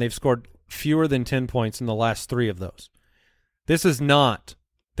 and they've scored fewer than 10 points in the last 3 of those. This is not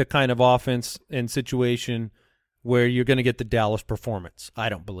the kind of offense and situation where you're going to get the Dallas performance, I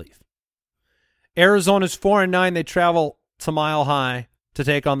don't believe. Arizona's 4-9. They travel to Mile High to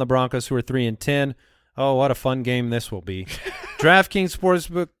take on the Broncos, who are 3-10. Oh, what a fun game this will be. DraftKings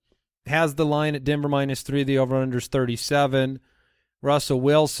Sportsbook has the line at Denver -3. The over-under is 37. Russell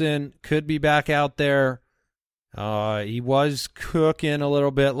Wilson could be back out there. He was cooking a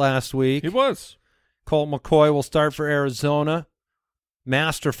little bit last week. He was. Colt McCoy will start for Arizona.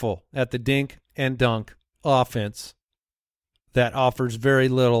 Masterful at the dink and dunk offense that offers very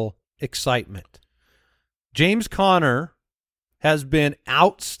little excitement. James Conner has been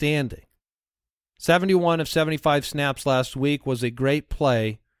outstanding. 71 of 75 snaps last week was a great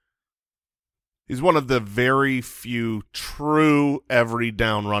play. He's one of the very few true every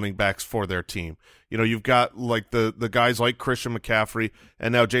down running backs for their team. You've got like the guys like Christian McCaffrey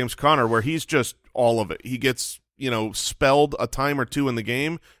and now James Conner, where he's just all of it. He gets, spelled a time or two in the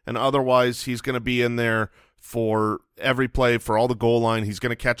game, and otherwise he's going to be in there for every play, for all the goal line. He's going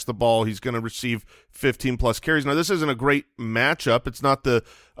to catch the ball. He's going to receive 15-plus carries. Now, this isn't a great matchup. It's not the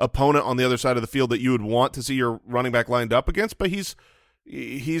opponent on the other side of the field that you would want to see your running back lined up against, but he's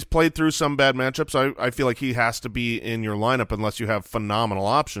played through some bad matchups. I feel like he has to be in your lineup unless you have phenomenal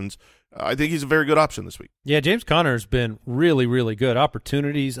options. I think he's a very good option this week. Yeah, James Conner has been really, really good.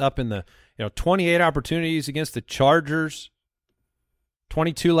 Opportunities up in the 28 opportunities against the Chargers.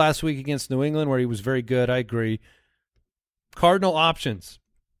 22 last week against New England, where he was very good. I agree. Cardinal options.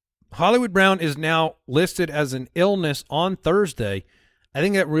 Hollywood Brown is now listed as an illness on Thursday. I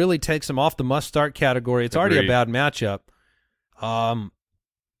think that really takes him off the must-start category. It's already a bad matchup.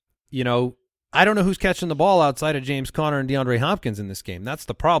 I don't know who's catching the ball outside of James Conner and DeAndre Hopkins in this game. That's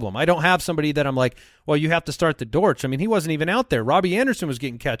the problem. I don't have somebody that I'm like, well, you have to start the Dortch. I mean, he wasn't even out there. Robbie Anderson was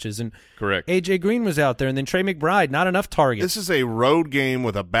getting catches, and correct. A.J. Green was out there, and then Trey McBride, not enough targets. This is a road game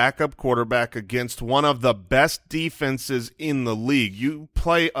with a backup quarterback against one of the best defenses in the league. You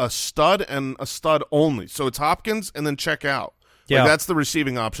play a stud and a stud only. So it's Hopkins and then check out. Yeah. That's the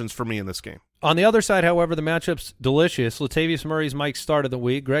receiving options for me in this game. On the other side, however, the matchup's delicious. Latavius Murray's Mike's start of the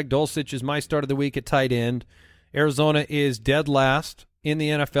week. Greg Dulcich is my start of the week at tight end. Arizona is dead last in the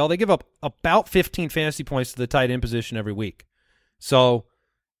NFL. They give up about 15 fantasy points to the tight end position every week. So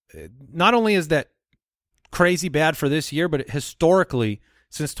not only is that crazy bad for this year, but historically,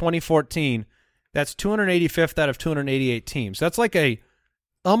 since 2014, that's 285th out of 288 teams. That's like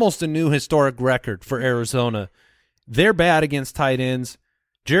almost a new historic record for Arizona. They're bad against tight ends.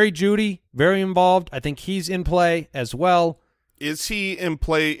 Jerry Jeudy, very involved. I think he's in play as well. Is he in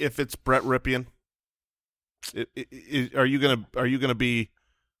play if it's Brett Rypien? Are you gonna be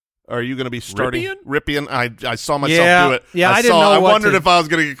starting Rypien? I saw myself do it. Yeah, I didn't know. I wondered if I was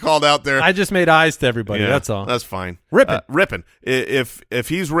gonna get called out there. I just made eyes to everybody. Yeah, that's all. That's fine. Rippin'. If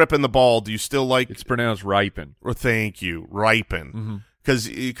he's ripping the ball, do you still like? It's pronounced ripen. Well, thank you, ripen. Because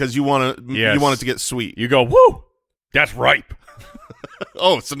you want it to get sweet. You go, woo, that's ripe.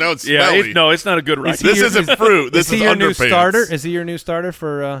 Oh, so now it's smelly. It's not a good ripe. This isn't fruit. This is your new underpants. starter? Is he your new starter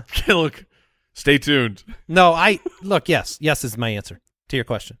for? Look, stay tuned. No, yes is my answer to your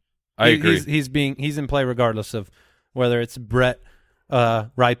question. I agree. He's in play regardless of whether it's Brett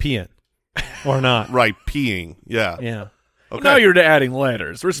Rypien or not. Rypien, yeah. Yeah. Okay. Now you're adding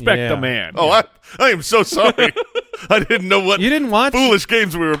letters. Respect the man. Oh, I am so sorry. I didn't know what you didn't watch foolish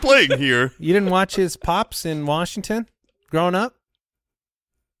games we were playing here. You didn't watch his pops in Washington growing up?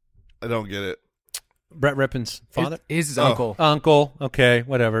 I don't get it. Brett Rypien's father? He's his uncle. Uncle. Okay,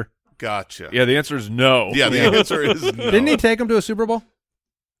 whatever. Gotcha. Yeah, the answer is no. Yeah, the answer is no. Didn't he take him to a Super Bowl?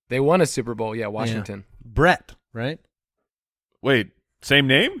 They won a Super Bowl, Washington. Yeah. Brett, right? Wait, same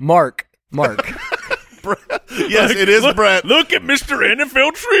name? Mark. Yes, it is Brett. Look at Mr.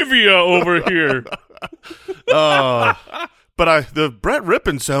 NFL Trivia over here. But the Brett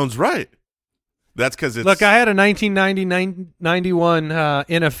Rypien sounds right. That's because it's Look, I had a 1990-91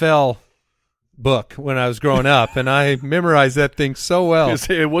 NFL book when I was growing up, and I memorized that thing so well.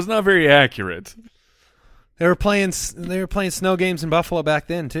 It was not very accurate. They were playing snow games in Buffalo back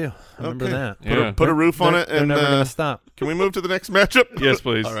then too. I remember Okay. that. Yeah. put a roof on it, They're and never going to stop. can we move to the next matchup? Yes,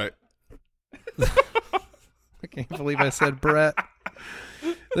 please. All right. I can't believe I said Brett.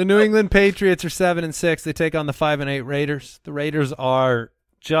 The New England Patriots are 7-6. They take on the 5-8 Raiders. The Raiders are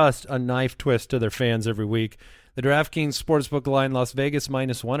just a knife twist to their fans every week. The DraftKings Sportsbook line, Las Vegas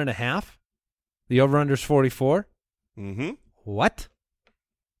 -1.5. The over/under is 44. Mm-hmm. What?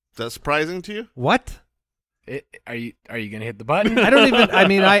 Is that surprising to you? What? Are you going to hit the button? I don't even. I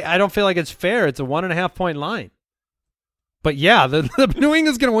mean, I don't feel like it's fair. It's a 1.5 point line. But yeah, the New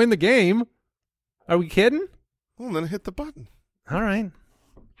England's going to win the game. Are we kidding? Well, then hit the button. All right.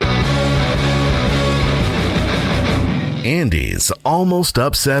 Andy's almost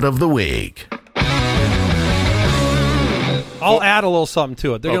upset of the week. I'll add a little something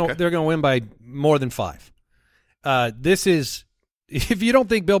to it. They're Okay. going to win by more than 5. This is, if you don't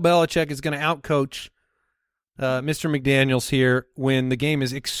think Bill Belichick is going to outcoach Mr. McDaniels here when the game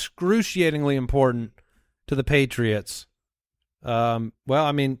is excruciatingly important to the Patriots, well,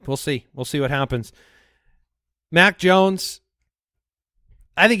 I mean, we'll see. We'll see what happens. Mac Jones,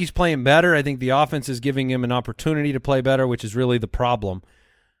 I think he's playing better. I think the offense is giving him an opportunity to play better, which is really the problem.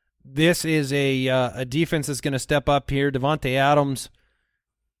 This is a defense that's going to step up here. Devontae Adams,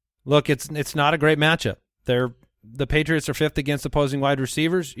 look, it's not a great matchup. The Patriots are 5th against opposing wide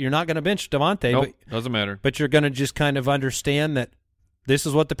receivers. You're not going to bench Devontae, Nope, doesn't matter. but you're going to just kind of understand that this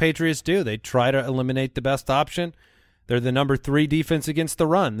is what the Patriots do. They try to eliminate the best option. They're the number 3 defense against the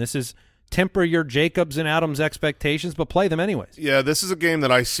run. This is temper your Jacobs and Adams expectations, but play them anyways. Yeah, this is a game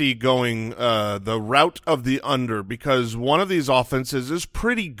that I see going the route of the under because one of these offenses is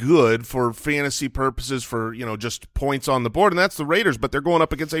pretty good for fantasy purposes for, just points on the board, and that's the Raiders, but they're going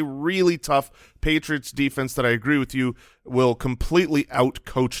up against a really tough Patriots defense that I agree with you will completely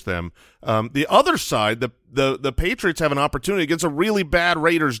out-coach them. The other side, the Patriots have an opportunity against a really bad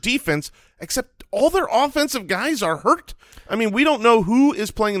Raiders defense, except all their offensive guys are hurt. I mean, we don't know who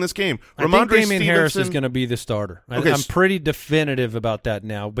is playing in this game. I think Damian Harris is going to be the starter. Okay, I'm pretty definitive about that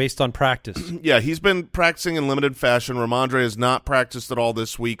now based on practice. Yeah, he's been practicing in limited fashion. Ramondre has not practiced at all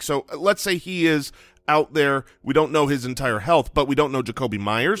this week. So let's say he is out there. We don't know his entire health, but we don't know Jacoby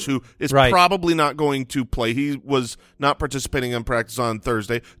Myers, who is probably not going to play. He was not participating in practice on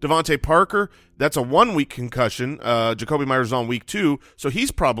Thursday. Devontae Parker, that's a 1-week concussion. Jacoby Myers is on week 2, so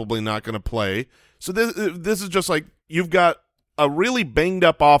he's probably not going to play. So this is just like you've got a really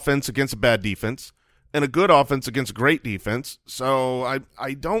banged-up offense against a bad defense and a good offense against a great defense. So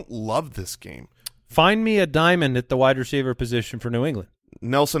I don't love this game. Find me a diamond at the wide receiver position for New England.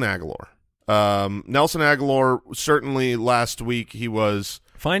 Nelson Aguilar. Nelson Aguilar, certainly last week he was.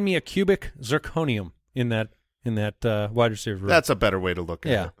 Find me a cubic zirconium in that wide receiver room. That's a better way to look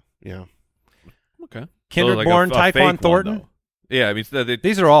at Yeah. it. Yeah. Okay. Kendrick So like Bourne, a Tyquan fake one, Thornton. though. Yeah, I mean,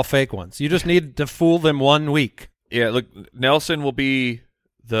 These are all fake ones. You just need to fool them 1 week. yeah. Look, Nelson will be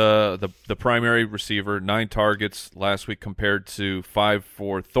the primary receiver. 9 targets last week compared to 5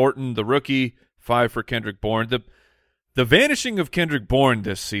 for Thornton, the rookie. 5 for Kendrick Bourne. The vanishing of Kendrick Bourne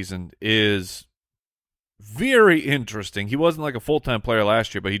this season is very interesting. He wasn't like a full-time player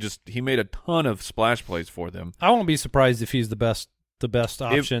last year, but he made a ton of splash plays for them. I won't be surprised if he's the best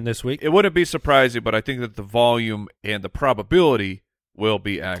option this week. It wouldn't be surprising, but I think that the volume and the probability will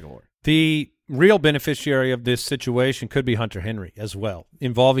be Aguilar. The real beneficiary of this situation could be Hunter Henry as well,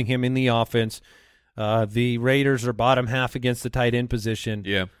 involving him in the offense. The Raiders are bottom half against the tight end position.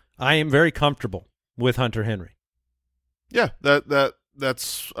 Yeah. I am very comfortable with Hunter Henry. Yeah,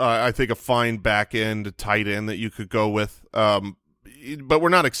 that's I think a fine back end tight end that you could go with. But we're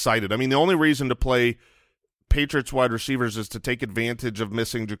not excited. I mean, the only reason to play Patriots wide receivers is to take advantage of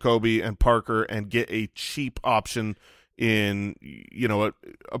missing Jacoby and Parker and get a cheap option in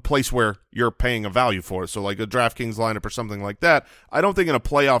a place where you're paying a value for it. So like a DraftKings lineup or something like that. I don't think in a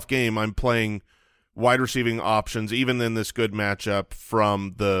playoff game I'm playing wide receiving options, even in this good matchup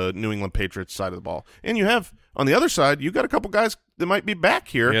from the New England Patriots side of the ball. And you have, on the other side, you got a couple guys that might be back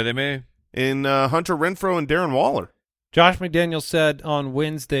here. Yeah, they may. In Hunter Renfrow and Darren Waller. Josh McDaniels said on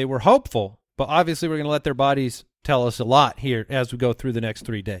Wednesday, we're hopeful, but obviously we're going to let their bodies tell us a lot here as we go through the next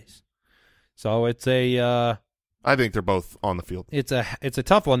 3 days. So it's I think they're both on the field. It's a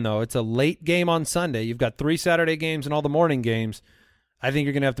tough one, though. It's a late game on Sunday. You've got 3 Saturday games and all the morning games. I think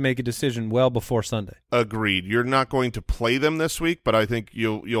you're going to have to make a decision well before Sunday. Agreed. You're not going to play them this week, but I think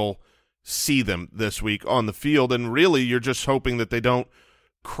you'll see them this week on the field, and really you're just hoping that they don't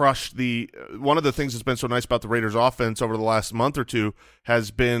crush one of the things that's been so nice about the Raiders offense over the last month or two has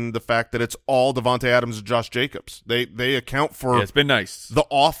been the fact that it's all Devontae Adams and Josh Jacobs. They account for it's been nice. The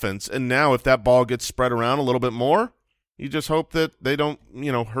offense, and now if that ball gets spread around a little bit more, you just hope that they don't,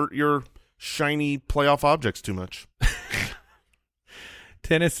 hurt your shiny playoff objects too much.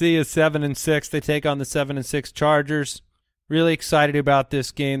 Tennessee is 7-6. They take on the 7-6 Chargers. Really excited about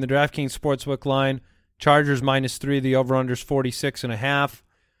this game. The DraftKings Sportsbook line, Chargers -3. The over/under's 46.5.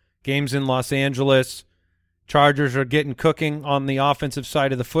 Games in Los Angeles. Chargers are getting cooking on the offensive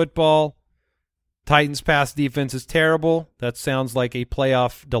side of the football. Titans' pass defense is terrible. That sounds like a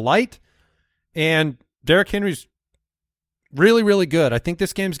playoff delight. And Derrick Henry's really, really good. I think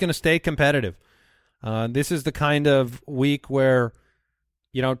this game's going to stay competitive. This is the kind of week where,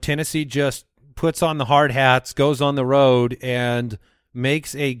 Tennessee just puts on the hard hats, goes on the road, and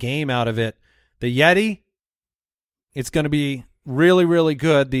makes a game out of it. The Yeti, it's going to be really, really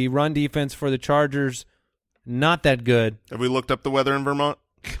good. The run defense for the Chargers, not that good. Have we looked up the weather in Vermont?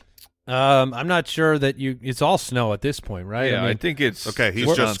 I'm not sure that it's all snow at this point, right? Yeah, I think it's okay.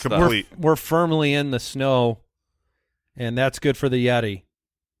 He's just complete. We're firmly in the snow, and that's good for the Yeti.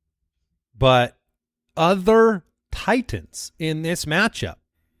 But other Titans in this matchup,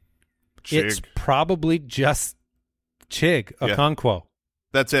 Chig. It's probably just Chig Okonkwo.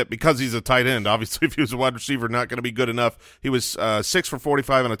 That's it, because he's a tight end. Obviously, if he was a wide receiver, not going to be good enough. He was 6 for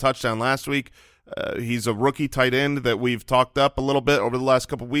 45 and a touchdown last week. He's a rookie tight end that we've talked up a little bit over the last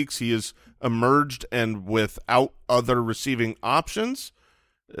couple of weeks. He has emerged, and without other receiving options,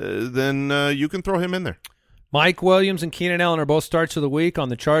 then you can throw him in there. Mike Williams and Keenan Allen are both starts of the week on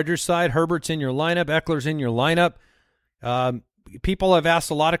the Chargers side. Herbert's in your lineup. Eckler's in your lineup. People have asked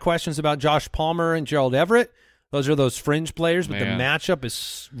a lot of questions about Josh Palmer and Gerald Everett. Those are those fringe players, but the matchup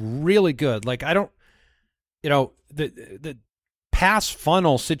is really good. Like, I don't, the pass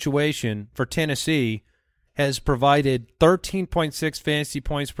funnel situation for Tennessee has provided 13.6 fantasy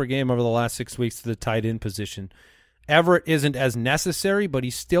points per game over the last 6 weeks to the tight end position. Everett isn't as necessary, but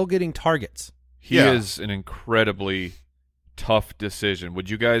he's still getting targets. He is an incredibly tough decision. Would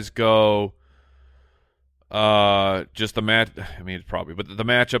you guys go just the match? I mean, it's probably, but the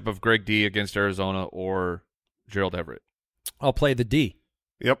matchup of Greg D against Arizona or Gerald Everett? I'll play the D.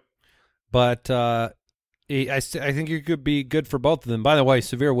 Yep. But I think it could be good for both of them. By the way,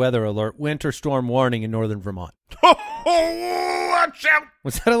 severe weather alert, winter storm warning in northern Vermont. Ho, ho, watch out!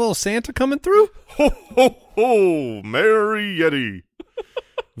 Was that a little Santa coming through? Ho, ho, ho, Merry Yeti.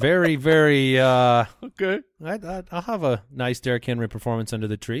 Very, very okay. I'll have a nice Derrick Henry performance under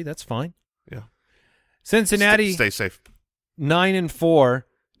the tree. That's fine. Yeah. Cincinnati, stay safe. 9-4.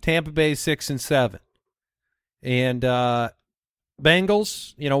 Tampa Bay 6-7. And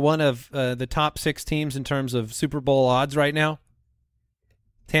Bengals, one of the top 6 teams in terms of Super Bowl odds right now.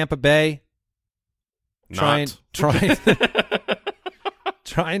 Tampa Bay trying to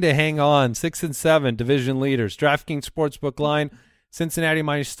hang on. 6-7 division leaders. DraftKings Sportsbook line. Cincinnati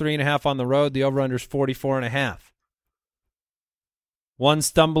 -3.5 on the road. The over/under's 44.5. One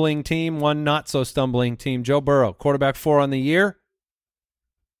stumbling team, one not so stumbling team. Joe Burrow, quarterback 4 on the year.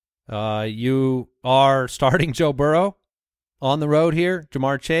 You are starting Joe Burrow on the road here.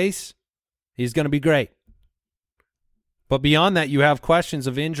 Jamar Chase, he's going to be great. But beyond that, you have questions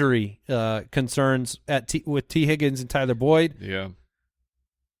of injury concerns with T. Higgins and Tyler Boyd. Yeah.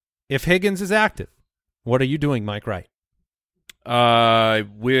 If Higgins is active, what are you doing, Mike Wright? I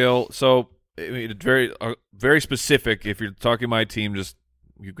will. So it's very specific. If you're talking my team, just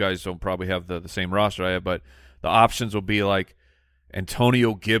you guys don't probably have the same roster I have, but the options will be like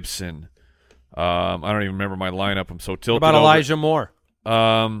Antonio Gibson. I don't even remember my lineup. I'm so tilted. What about Elijah Moore?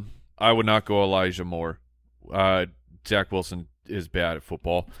 I would not go Elijah Moore. Zach Wilson is bad at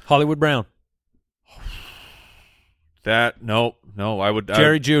football. Hollywood Brown. No. I would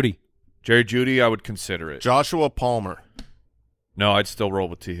Jerry Jeudy. Jerry Jeudy. I would consider it. Joshua Palmer. No, I'd still roll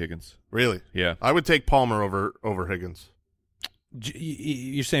with T. Higgins. Really? Yeah. I would take Palmer over Higgins.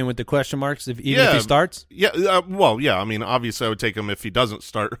 You're saying with the question marks, if he starts? Yeah. Well, yeah. I mean, obviously, I would take him if he doesn't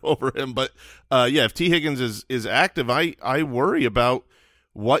start over him. But if T. Higgins is active, I worry about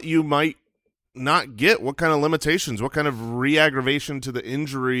what you might not get. What kind of limitations? What kind of re-aggravation to the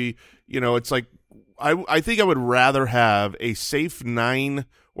injury? It's like I think I would rather have a safe 9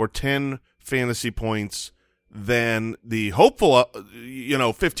 or 10 fantasy points than the hopeful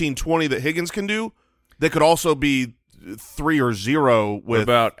 15-20 that Higgins can do. That could also be 3 or 0 with. What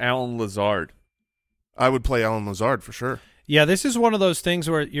about Allen Lazard? I would play Allen Lazard for sure. Yeah, this is one of those things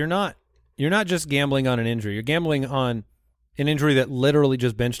where you're not just gambling on an injury. You're gambling on an injury that literally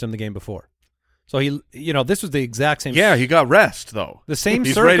just benched him the game before. So this was the exact same. Yeah, he got rest though. The same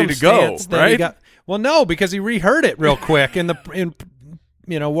He's ready to go, circumstance that he right? got. Well, no, because he reheard it real quick in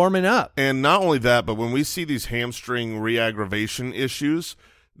warming up. And not only that, but when we see these hamstring re-aggravation issues,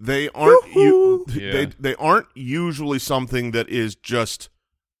 they aren't they aren't usually something that is just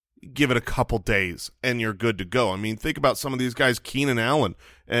give it a couple days and you're good to go. I mean, think about some of these guys, Keenan Allen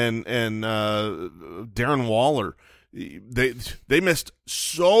and Darren Waller. They missed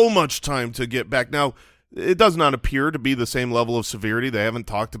so much time to get back. Now, it does not appear to be the same level of severity. They haven't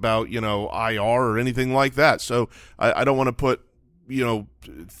talked about, IR or anything like that. So I don't want to put,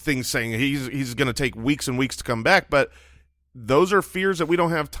 things saying he's going to take weeks and weeks to come back, but those are fears that we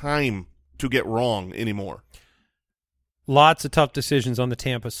don't have time to get wrong anymore. Lots of tough decisions on the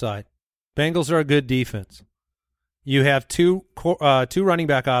Tampa side. Bengals are a good defense. You have two running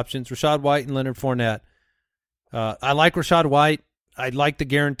back options, Rachaad White and Leonard Fournette. I like Rachaad White. I like the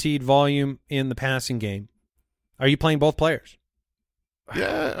guaranteed volume in the passing game. Are you playing both players?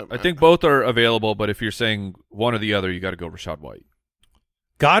 Yeah. I think both are available, but if you're saying one or the other, you got to go Rachaad White.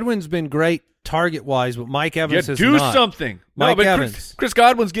 Godwin's been great target-wise, but Mike Evans has do not. Something. Mike but Evans. Chris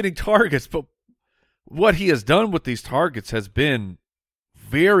Godwin's getting targets, but what he has done with these targets has been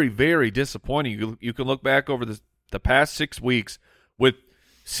very, very disappointing. You can look back over the past 6 weeks with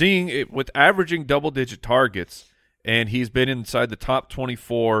averaging double-digit targets, and he's been inside the top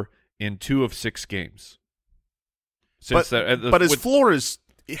 24 in 2 of 6 games. But his floor has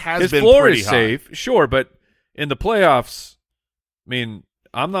been pretty high. His floor is safe, sure, but in the playoffs, I mean,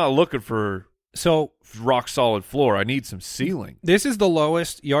 I'm not looking for rock solid floor. I need some ceiling. This is the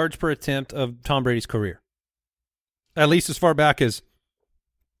lowest yards per attempt of Tom Brady's career, at least as far back as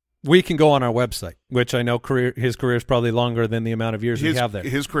we can go on our website, which I know his career is probably longer than the amount of years we have there.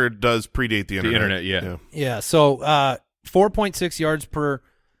 His career does predate the internet. Yeah. So 4.6 yards per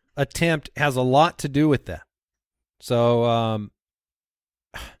attempt has a lot to do with that. So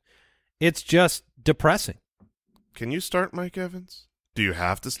it's just depressing. Can you start Mike Evans? Do you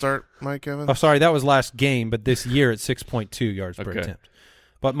have to start Mike Evans? Oh, sorry, that was last game, but this year it's 6.2 yards per attempt.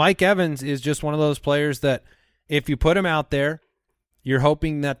 But Mike Evans is just one of those players that if you put him out there, you're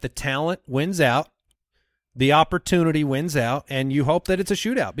hoping that the talent wins out, the opportunity wins out, and you hope that it's a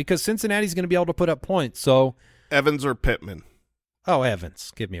shootout because Cincinnati's going to be able to put up points. So Evans or Pittman? Oh,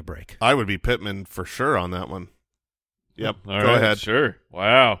 Evans. Give me a break. I would be Pittman for sure on that one. Yep. All Go right, ahead. Sure.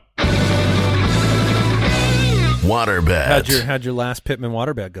 Wow. Waterbed. How'd your last Pittman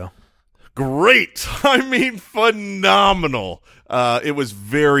waterbed go? Great. I mean, phenomenal. It was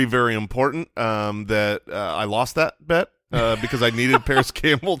very, very important that I lost that bet because I needed Paris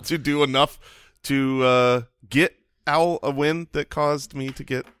Campbell to do enough to get Owl a win that caused me to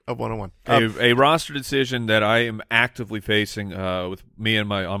get a 101. A roster decision that I am actively facing with me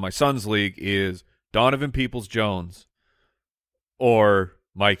and on my son's league is Donovan Peoples-Jones or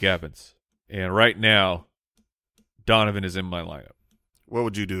Mike Evans. And right now, Donovan is in my lineup. What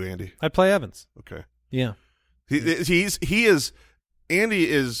would you do, Andy? I'd play Evans. Okay. Yeah. Andy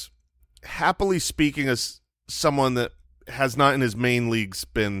is happily speaking as someone that has not in his main leagues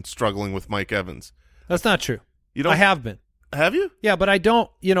been struggling with Mike Evans. That's not true. You don't I have been. Have you? Yeah, but I don't,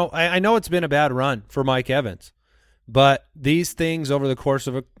 I know it's been a bad run for Mike Evans, but these things over the course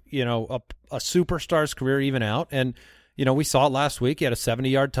of a superstar's career even out. And, we saw it last week. He had a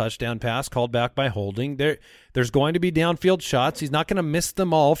 70-yard touchdown pass called back by holding. There's going to be downfield shots. He's not going to miss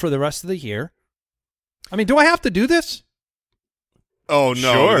them all for the rest of the year. I mean, do I have to do this? Oh,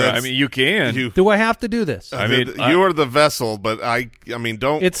 no. Sure. I mean, you can. Do I have to do this? You are the vessel, but I mean,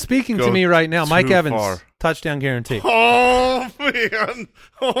 don't. It's speaking to me right now. Mike Evans, far. touchdown guarantee. Oh, man.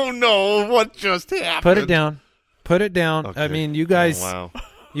 Oh, no. What just happened? Put it down. Put it down. Okay. I mean, you guys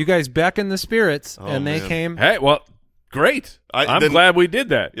you guys beckoned the spirits, and they came. Hey, well, great. I'm glad we did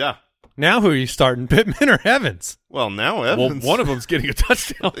that. Yeah. Now who are you starting, Pittman or Evans? Well, now Evans. Well, one of them's getting a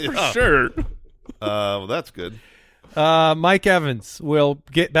touchdown for sure. Well, that's good. Mike Evans will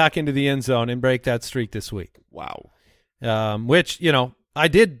get back into the end zone and break that streak this week. Wow. Which, I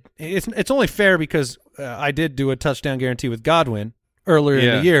did. It's only fair because I did do a touchdown guarantee with Godwin earlier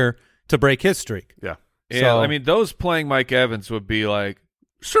in the year to break his streak. Yeah. Yeah, I mean, those playing Mike Evans would be like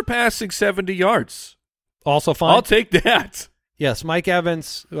surpassing 70 yards. Also fine. I'll take that. Yes, Mike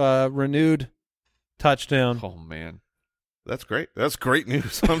Evans, renewed touchdown. Oh, man. That's great. That's great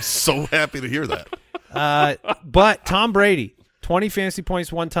news. I'm so happy to hear that. But Tom Brady, 20 fantasy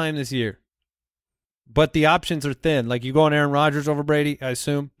points one time this year. But the options are thin. Like you go on Aaron Rodgers over Brady, I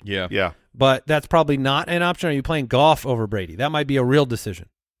assume. Yeah. Yeah. But that's probably not an option. Are you playing Goff over Brady? That might be a real decision.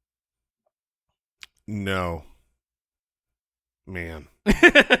 No. Man.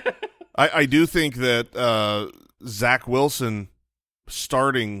 I do think that Zach Wilson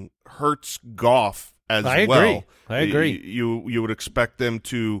starting hurts Goff as I well. agree. I agree. You would expect them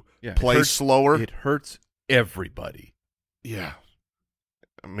to Yeah, play slower. It hurts everybody. Yeah.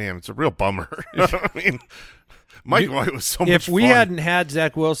 Man, it's a real bummer. I mean, Mike White was so much If we fun. hadn't had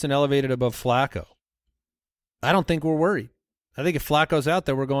Zach Wilson elevated above Flacco, I don't think we're worried. I think if Flacco's out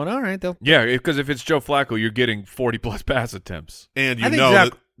there, we're going, all right. Yeah, because if it's Joe Flacco, you're getting 40-plus pass attempts. And I you think know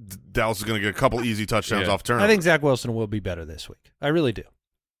Zach- that Dallas is going to get a couple easy touchdowns off turn. I think Zach Wilson will be better this week. I really do.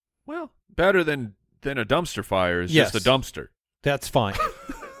 Well, better than a dumpster fire is Yes. just a dumpster. That's fine.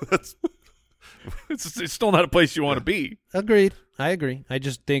 It's still not a place you want to be. Agreed. I agree. I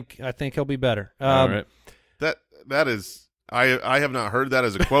think he'll be better. All right. that is I have not heard that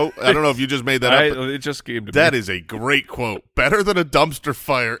as a quote. I don't know if you just made that up. It just came to That me. is a great quote. Better than a dumpster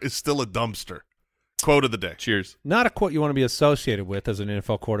fire is still a dumpster. Quote of the day. Cheers. Not a quote you want to be associated with as an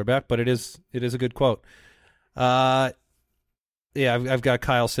NFL quarterback, but it is a good quote. Yeah, I've got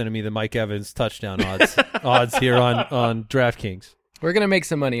Kyle sending me the Mike Evans touchdown odds here on DraftKings. We're going to make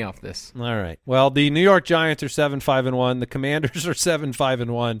some money off this. All right. Well, the New York Giants are 7-5-1. The Commanders are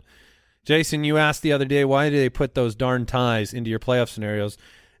 7-5-1. Jason, you asked the other day, why do they put those darn ties into your playoff scenarios?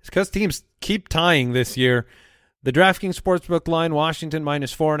 It's because teams keep tying this year. The DraftKings Sportsbook line, Washington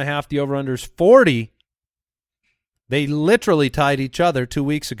 -4.5. The over-under is 40. They literally tied each other 2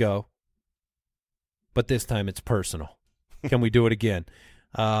 weeks ago, but this time it's personal. Can we do it again?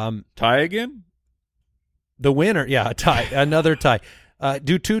 Tie again? The winner, yeah, a tie, another tie.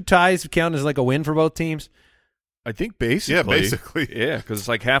 Do two ties count as like a win for both teams? I think basically. Yeah, basically. Yeah, because it's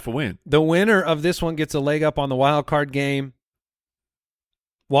like half a win. The winner of this one gets a leg up on the wild card game.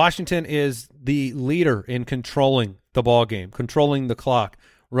 Washington is the leader in controlling the ball game, controlling the clock,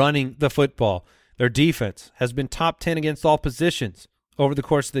 running the football. Their defense has been top 10 against all positions over the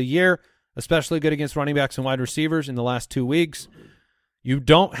course of the year, especially good against running backs and wide receivers in the last 2 weeks. You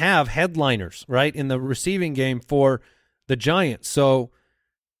don't have headliners, right, in the receiving game for the Giants. So,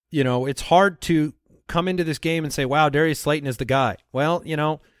 it's hard to come into this game and say, wow, Darius Slayton is the guy. Well,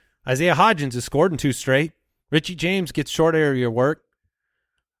 Isaiah Hodgins has scored in 2 straight. Richie James gets short area work.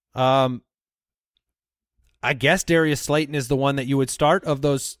 I guess Darius Slayton is the one that you would start of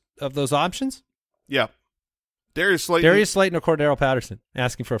those options. Yeah. Darius Slayton or Cordero Patterson,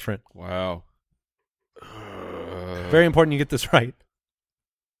 asking for a friend. Wow. Very important you get this right.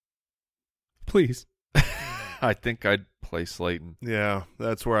 Please. I think I'd play Slayton. Yeah,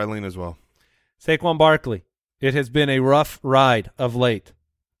 that's where I lean as well. Saquon Barkley. It has been a rough ride of late.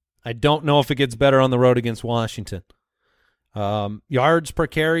 I don't know if it gets better on the road against Washington. Yards per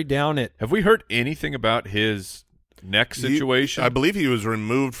carry down at. Have we heard anything about his neck situation? I believe he was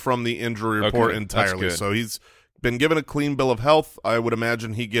removed from the injury report Okay, entirely. that's good. So he's been given a clean bill of health. I would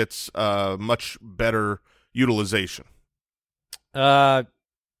imagine he gets much better utilization.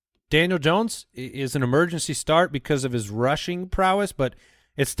 Daniel Jones is an emergency start because of his rushing prowess, but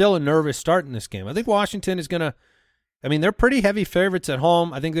it's still a nervous start in this game. I think Washington is going to – they're pretty heavy favorites at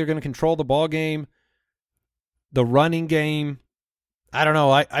home. I think they're going to control the ball game, the running game. I don't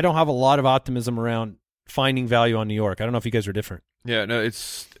know. I don't have a lot of optimism around finding value on New York. I don't know if you guys are different. Yeah, no,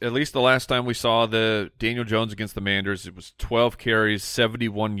 it's at least the last time we saw the Daniel Jones against the Manders, it was 12 carries,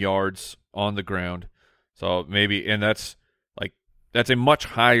 71 yards on the ground. So maybe – and that's a much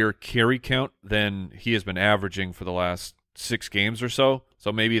higher carry count than he has been averaging for the last 6 games or so.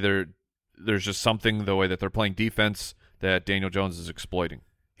 So maybe there's just something the way that they're playing defense that Daniel Jones is exploiting.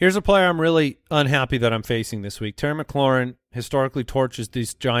 Here's a player I'm really unhappy that I'm facing this week. Terry McLaurin historically torches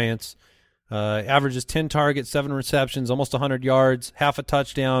these Giants, averages 10 targets, 7 receptions, almost 100 yards, half a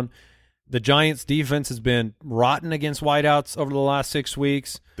touchdown. The Giants' defense has been rotten against wideouts over the last 6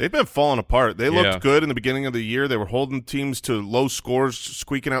 weeks. They've been falling apart. They looked Yeah. good in the beginning of the year. They were holding teams to low scores,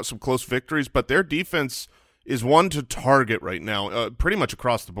 squeaking out some close victories, but their defense is one to target right now, pretty much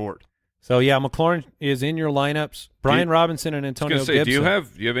across the board. So, yeah, McLaurin is in your lineups. Brian Robinson and Antonio Gibson. Do you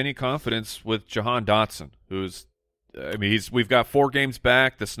have any confidence with Jahan Dotson, who's we've got 4 games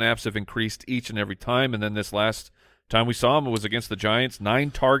back. The snaps have increased each and every time, and then this last time we saw him was against the Giants, 9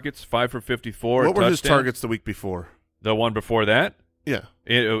 targets, 5 for 54. What were his touchdown. targets the week before? The one before that? Yeah.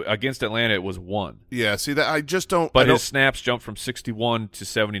 Against Atlanta, it was 1. Yeah, see, that I just don't – But his snaps jumped from 61 to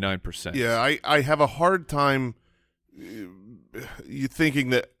 79%. Yeah, I have a hard time you thinking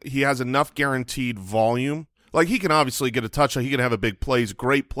that he has enough guaranteed volume. Like, he can obviously get a touchdown. He can have a big play. He's a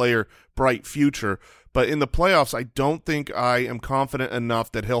great player, bright future. But in the playoffs, I don't think I am confident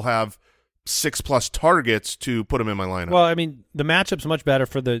enough that he'll have 6+ targets to put him in my lineup. Well, the matchup's much better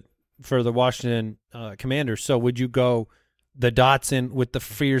for the Washington Commanders. So would you go the Dotson with the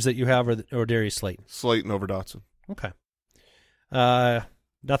fears that you have, or Darius Slayton? Slayton over Dotson. Okay.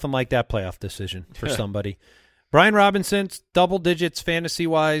 Nothing like that playoff decision for somebody. Brian Robinson, double digits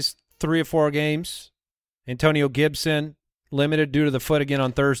fantasy-wise, 3 or 4 games. Antonio Gibson, limited due to the foot again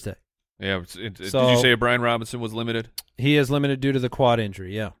on Thursday. Yeah. Did you say Brian Robinson was limited? He is limited due to the quad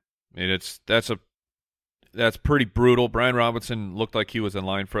injury, yeah. I mean, that's pretty brutal. Brian Robinson looked like he was in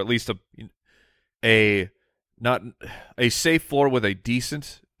line for at least a safe floor with a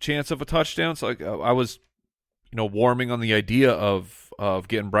decent chance of a touchdown. So I was, warming on the idea of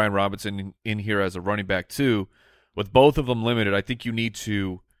getting Brian Robinson in here as a running back too. With both of them limited, I think you need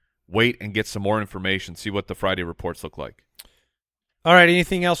to wait and get some more information, see what the Friday reports look like. All right,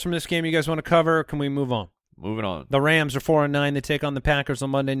 anything else from this game you guys want to cover, or can we move on? Moving on. The Rams are 4-9. They take on the Packers on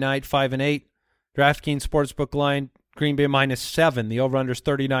Monday night, 5-8. DraftKings Sportsbook line, Green Bay -7. The over-under is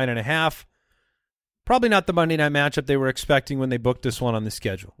 39.5. Probably not the Monday night matchup they were expecting when they booked this one on the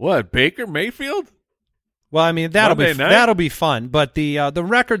schedule. What, Baker Mayfield? Well, I mean, that'll be fun, but the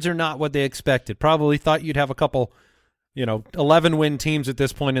records are not what they expected. Probably thought you'd have a couple, 11-win teams at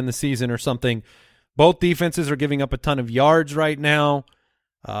this point in the season or something. Both defenses are giving up a ton of yards right now.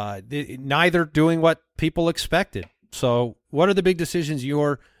 Neither doing what people expected. So what are the big decisions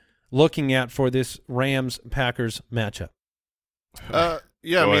you're looking at for this Rams-Packers matchup?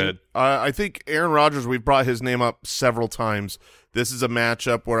 I think Aaron Rodgers, we've brought his name up several times. This is a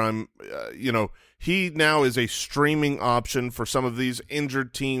matchup where I'm, he now is a streaming option for some of these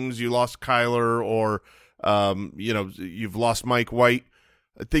injured teams. You lost Kyler or, you've lost Mike White.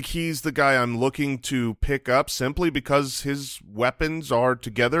 I think he's the guy I'm looking to pick up simply because his weapons are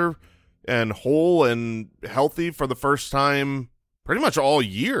together and whole and healthy for the first time pretty much all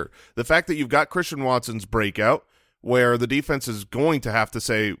year. The fact that you've got Christian Watson's breakout where the defense is going to have to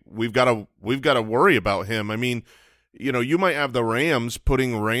say, we've got to worry about him. I mean, you might have the Rams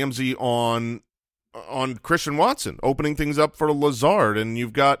putting Ramsey on Christian Watson, opening things up for Lazard, and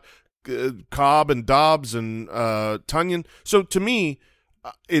you've got Cobb and Dobbs and Tunyon. So to me,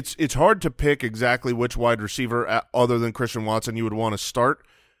 it's hard to pick exactly which wide receiver other than Christian Watson you would want to start,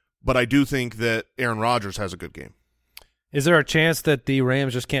 but I do think that Aaron Rodgers has a good game. Is there a chance that the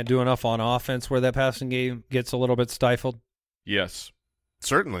Rams just can't do enough on offense where that passing game gets a little bit stifled? Yes.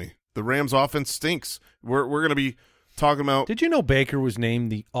 Certainly. The Rams offense stinks. We're going to be talking about... Did you know Baker was named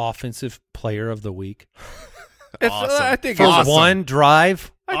the Offensive Player of the Week? Awesome. I think For one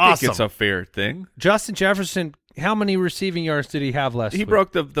drive? I think it's a fair thing. Justin Jefferson, how many receiving yards did he have last week? He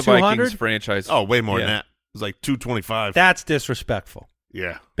broke the Vikings franchise. Oh, way more than that. It was like 225. That's disrespectful.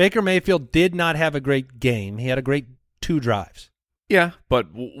 Yeah. Baker Mayfield did not have a great game. He had a great 2 drives. Yeah, but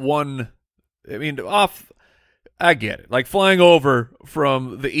I get it. Like flying over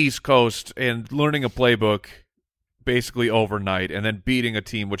from the East Coast and learning a playbook basically overnight and then beating a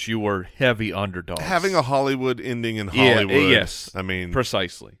team which you were heavy underdogs. Having a Hollywood ending in Hollywood. Yes. I mean,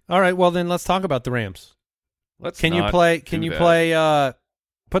 precisely. All right, well then let's talk about the Rams. Can you play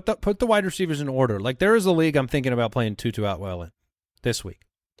put the wide receivers in order? Like there is a league I'm thinking about playing Tutu Atwell in this week.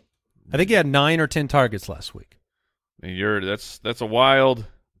 I think he had 9 or 10 targets last week. That's a wild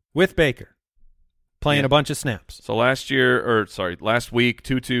with Baker playing a bunch of snaps. So last week,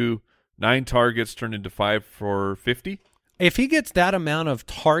 Tutu 9 targets turned into 5 for 50. If he gets that amount of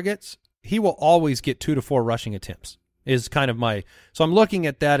targets, he will always get 2 to 4 rushing attempts. Is kind of my. So I'm looking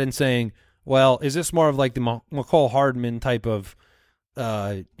at that and saying, well, is this more of like the McCole Hardman type of?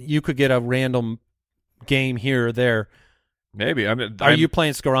 You could get a random game here or there. Maybe. Are you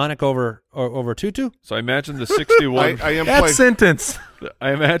playing Skoranek over Tutu? So I imagine the 61. I am that playing sentence.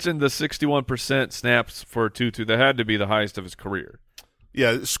 I imagine the 61% snaps for Tutu. That had to be the highest of his career.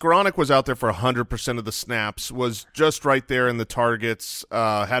 Yeah, Skoranek was out there for 100% of the snaps, was just right there in the targets,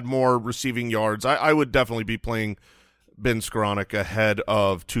 had more receiving yards. I would definitely be playing Ben Skoranek ahead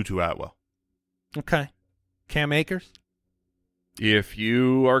of Tutu Atwell. Okay. Cam Akers? If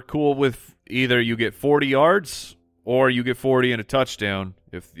you are cool with either you get 40 yards or you get 40 and a touchdown,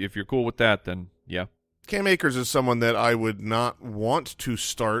 if you're cool with that, then yeah. Cam Akers is someone that I would not want to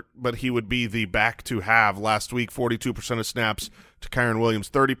start, but he would be the back to have. Last week, 42% of snaps to Kyren Williams,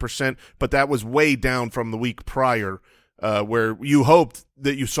 30%, but that was way down from the week prior where you hoped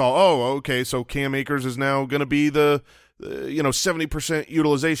that you saw, so Cam Akers is now going to be the 70%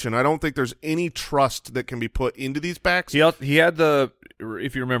 utilization. I don't think there's any trust that can be put into these backs. He had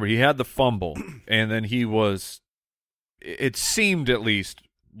if you remember, he had the fumble, and then it seemed at least,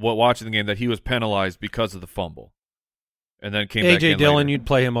 watching the game, that he was penalized because of the fumble, and then came back in A.J. Dillon, later. you'd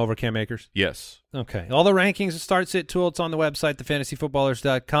play him over Cam Akers? Yes. Okay. All the rankings, start sit tool, it's on the website,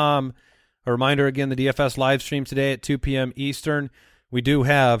 thefantasyfootballers.com. A reminder again, the DFS live stream today at 2 p.m. Eastern. We do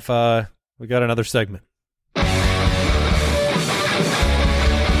have we got another segment.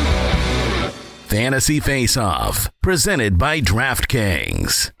 Fantasy Face Off, presented by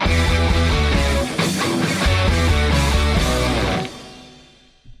DraftKings.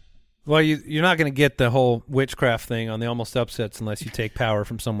 Well, you're not going to get the whole witchcraft thing on the almost upsets unless you take power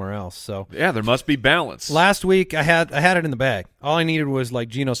from somewhere else. So Yeah, there must be balance. last week I had it in the bag. All I needed was like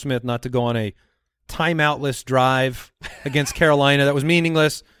Geno Smith not to go on a timeoutless drive against Carolina that was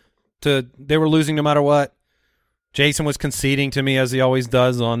meaningless. They were losing no matter what. Jason was conceding to me as he always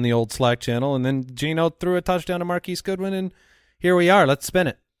does on the old Slack channel, and then Geno threw a touchdown to Marquise Goodwin, and here we are. Let's spin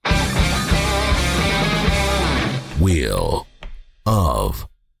it. Wheel of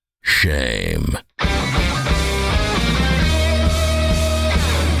Shame.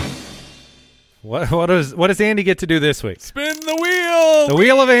 What does Andy get to do this week? Spin the wheel. The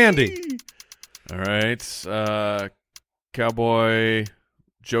wheel of Andy. All right. Cowboy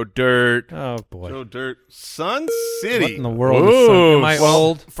Joe Dirt. Oh boy. Joe Dirt, Sun City. What in the world Ooh, is Sun? Am I Well,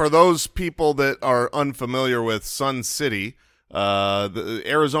 old? for those people that are unfamiliar with Sun City,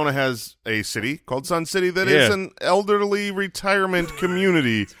 Arizona has a city called Sun City that is Yeah. an elderly retirement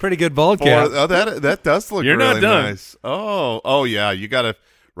community. Pretty good ball cap. That does look You're really not done. nice. Oh yeah, you got to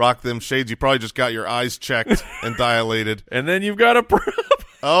rock them shades. You probably just got your eyes checked and dilated. And then you've got a prop.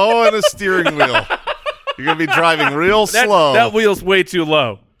 Oh, and a steering wheel. You're gonna be driving real slow. That wheel's way too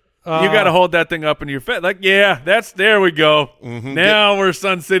low. You got to hold that thing up in your face. Like, yeah, there we go. Now we're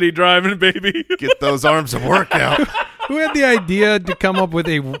Sun City driving, baby. Get those arms of work out. Who had the idea to come up with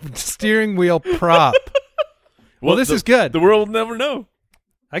a steering wheel prop? Well, this is good. The world will never know.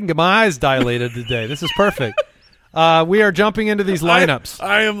 I can get my eyes dilated today. This is perfect. We are jumping into these lineups.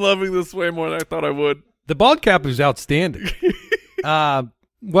 I am loving this way more than I thought I would. The bald cap is outstanding.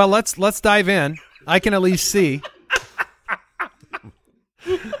 Well, let's dive in. I can at least see.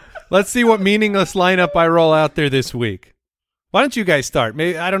 Let's see what meaningless lineup I roll out there this week. Why don't you guys start?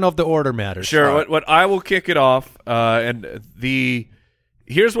 Maybe I don't know if the order matters. Sure. What I will kick it off. Here's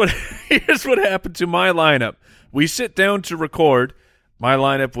what happened to my lineup. We sit down to record. My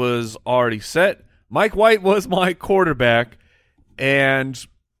lineup was already set. Mike White was my quarterback, and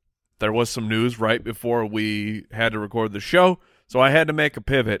there was some news right before we had to record the show, so I had to make a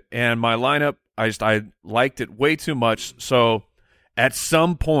pivot. And my lineup, I liked it way too much. So at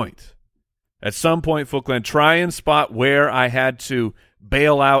some point, Foot Clan, try and spot where I had to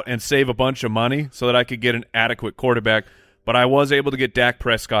bail out and save a bunch of money so that I could get an adequate quarterback. But I was able to get Dak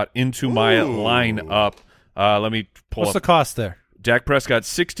Prescott into my lineup. Let me pull What's up. the cost there? Dak Prescott,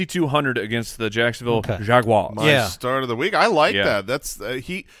 6,200 against the Jacksonville Jaguars. My start of the week. I like Yeah. that. That's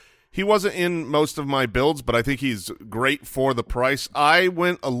he wasn't in most of my builds, but I think he's great for the price. I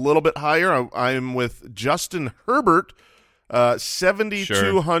went a little bit higher. I'm with Justin Herbert,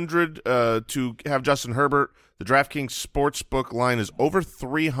 7,200 to have Justin Herbert. The DraftKings Sportsbook line is over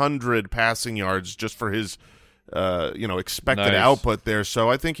 300 passing yards just for his expected Nice. output there. So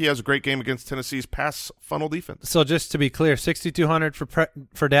I think he has a great game against Tennessee's pass funnel defense. So just to be clear, 6,200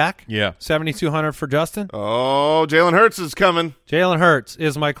 for Dak. Yeah. 7,200 for Justin. Oh, Jalen Hurts is coming. Jalen Hurts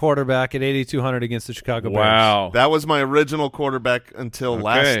is my quarterback at 8,200 against the Chicago Bears. Wow. That was my original quarterback until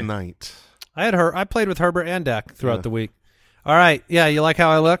last night. I played with Herbert and Dak throughout the week. All right. Yeah, you like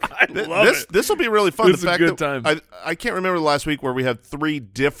how I look? This will be really fun. This the is a fact good that time. I can't remember the last week where we had 3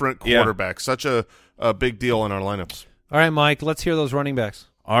 different Yeah. quarterbacks. Such a big deal in our lineups. All right, Mike, let's hear those running backs.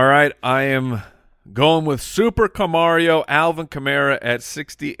 All right, I am going with Super Camario, Alvin Kamara at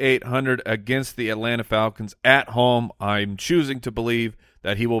 6,800 against the Atlanta Falcons at home. I'm choosing to believe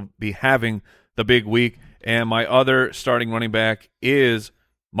that he will be having the big week. And my other starting running back is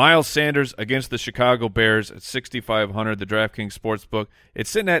Miles Sanders against the Chicago Bears at 6,500, the DraftKings Sportsbook.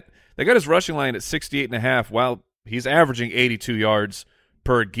 It's sitting at – they got his rushing line at 68.5 while he's averaging 82 yards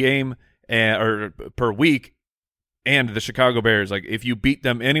per game or per week. And the Chicago Bears, like if you beat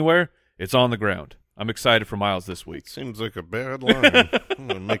them anywhere, it's on the ground. I'm excited for Miles this week. Seems like a bad line. I'm going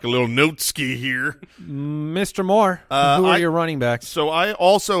to make a little note ski here. Mr. Moore, who are I- your running backs? So I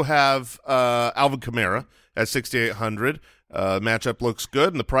also have Alvin Kamara at 6,800. Matchup looks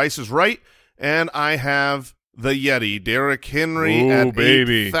good, and the price is right. And I have the Yeti, Derrick Henry, Ooh, at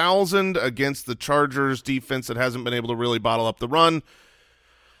baby. 8,000 against the Chargers defense that hasn't been able to really bottle up the run.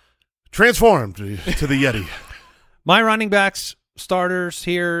 Transformed to the Yeti. My running backs starters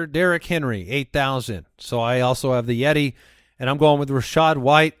here, Derrick Henry, 8,000. So I also have the Yeti, and I'm going with Rachaad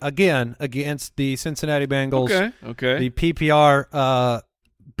White again against the Cincinnati Bengals. Okay. The PPR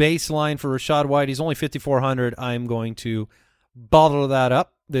baseline for Rachaad White, he's only 5,400. I'm going to bottle that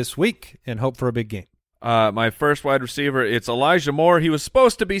up this week and hope for a big game. My first wide receiver, it's Elijah Moore. He was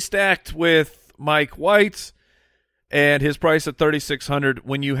supposed to be stacked with Mike White, and his price at $3,600.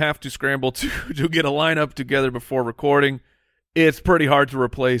 When you have to scramble to get a lineup together before recording, it's pretty hard to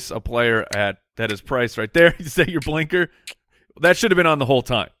replace a player that is priced right there. You say your blinker. That should have been on the whole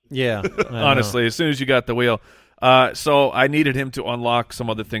time. Yeah. Honestly, as soon as you got the wheel. So I needed him to unlock some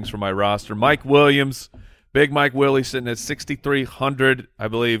other things for my roster. Mike Williams, big Mike Willie, sitting at $6,300. I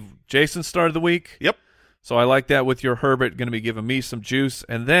believe Jason started the week. Yep. So I like that with your Herbert, going to be giving me some juice.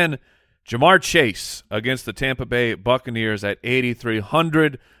 And then Jamar Chase against the Tampa Bay Buccaneers at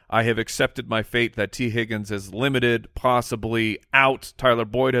 $8,300. I have accepted my fate that T. Higgins is limited, possibly out. Tyler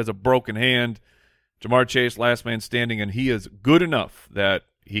Boyd has a broken hand. Jamar Chase, last man standing, and he is good enough that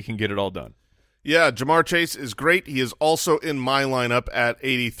he can get it all done. Yeah, Jamar Chase is great. He is also in my lineup at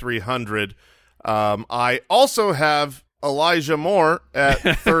 $8,300. I also have Elijah Moore at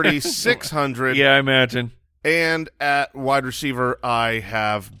 $3,600. Yeah, I imagine. And at wide receiver, I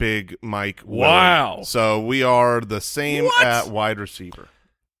have big Mike Willie. Wow. So we are the same at wide receiver.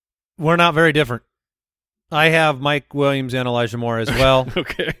 We're not very different. I have Mike Williams and Elijah Moore as well.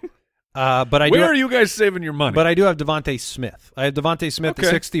 Okay. But Where are you guys saving your money? But I do have Devontae Smith. I have Devontae Smith at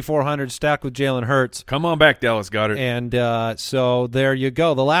 $6,400 stacked with Jalen Hurts. Come on back, Dallas Goedert. And so there you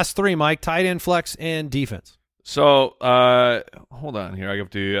go. The last three, Mike, tight end, flex, and defense. So hold on here. I have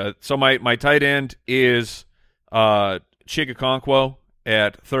to. So my tight end is Chig Okonkwo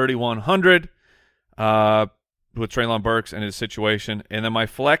at $3,100 with Treylon Burks and his situation, and then my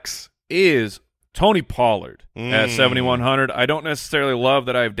flex is Tony Pollard at $7,100. I don't necessarily love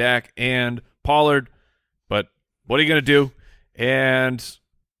that I have Dak and Pollard, but what are you going to do? And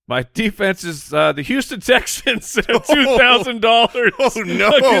my defense is the Houston Texans at $2,000 Oh,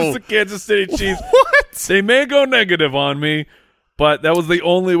 no. against the Kansas City Chiefs. What? They may go negative on me, but that was the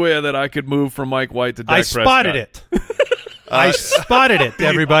only way that I could move from Mike White to Dak Prescott. Spotted it. I spotted it,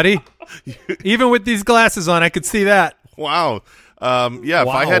 everybody. Even with these glasses on, I could see that. Wow. If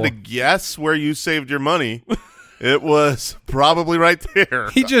I had to guess where you saved your money, it was probably right there.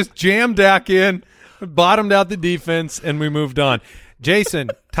 He just jammed Dak in, bottomed out the defense, and we moved on.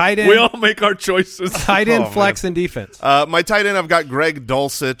 Jason, tight end. We all make our choices. Tight end, flex, and defense. My tight end, I've got Greg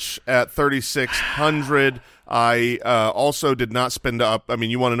Dulcich at $3,600. I also did not spend up. I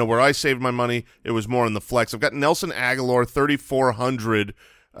mean, you want to know where I saved my money? It was more in the flex. I've got Nelson Aguilar,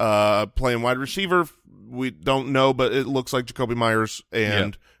 $3,400, playing wide receiver. We don't know, but it looks like Jacoby Myers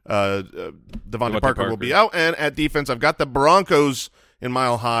and Devontae Parker will be out. And at defense, I've got the Broncos in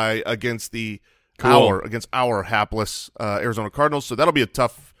Mile High against our hapless Arizona Cardinals. So that'll be a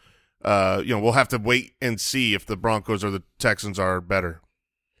tough. We'll have to wait and see if the Broncos or the Texans are better.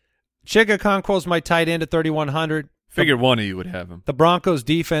 Chig Okonkwo's my tight end at $3,100. Figured one of you would have him. The Broncos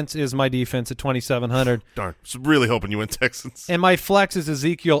defense is my defense at $2,700. Darn, I was really hoping you went Texans. And my flex is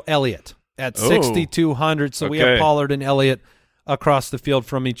Ezekiel Elliott at $6,200. So we have Pollard and Elliott across the field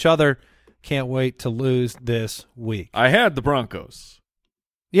from each other. Can't wait to lose this week. I had the Broncos.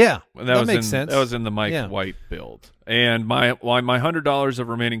 Yeah, that makes sense. That was in the Mike White build. And my $100 of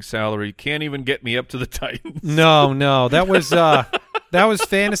remaining salary can't even get me up to the Titans. No. That was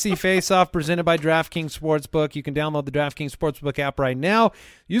Fantasy Face-Off presented by DraftKings Sportsbook. You can download the DraftKings Sportsbook app right now.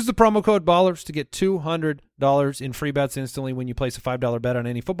 Use the promo code BALLERS to get $200 in free bets instantly when you place a $5 bet on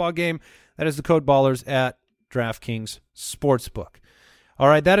any football game. That is the code BALLERS at DraftKings Sportsbook. All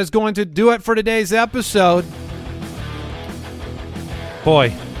right, that is going to do it for today's episode.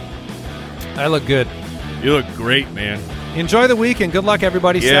 Boy, I look good. You look great, man. Enjoy the weekend. Good luck,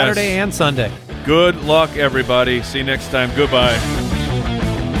 everybody, Yes. Saturday and Sunday. Good luck, everybody. See you next time. Goodbye.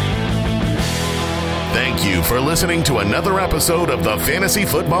 Thank you for listening to another episode of the Fantasy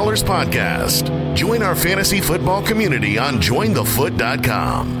Footballers Podcast. Join our fantasy football community on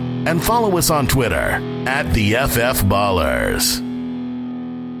jointhefoot.com and follow us on Twitter at @TheFFBallers.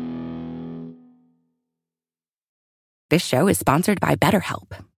 This show is sponsored by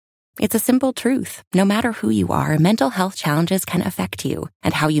BetterHelp. It's a simple truth. No matter who you are, mental health challenges can affect you,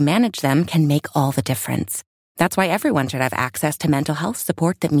 and how you manage them can make all the difference. That's why everyone should have access to mental health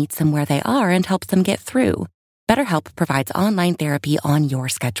support that meets them where they are and helps them get through. BetterHelp provides online therapy on your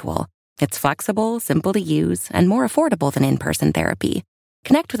schedule. It's flexible, simple to use, and more affordable than in-person therapy.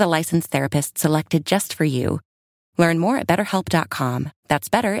 Connect with a licensed therapist selected just for you. Learn more at BetterHelp.com. That's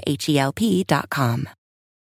BetterHelp.com.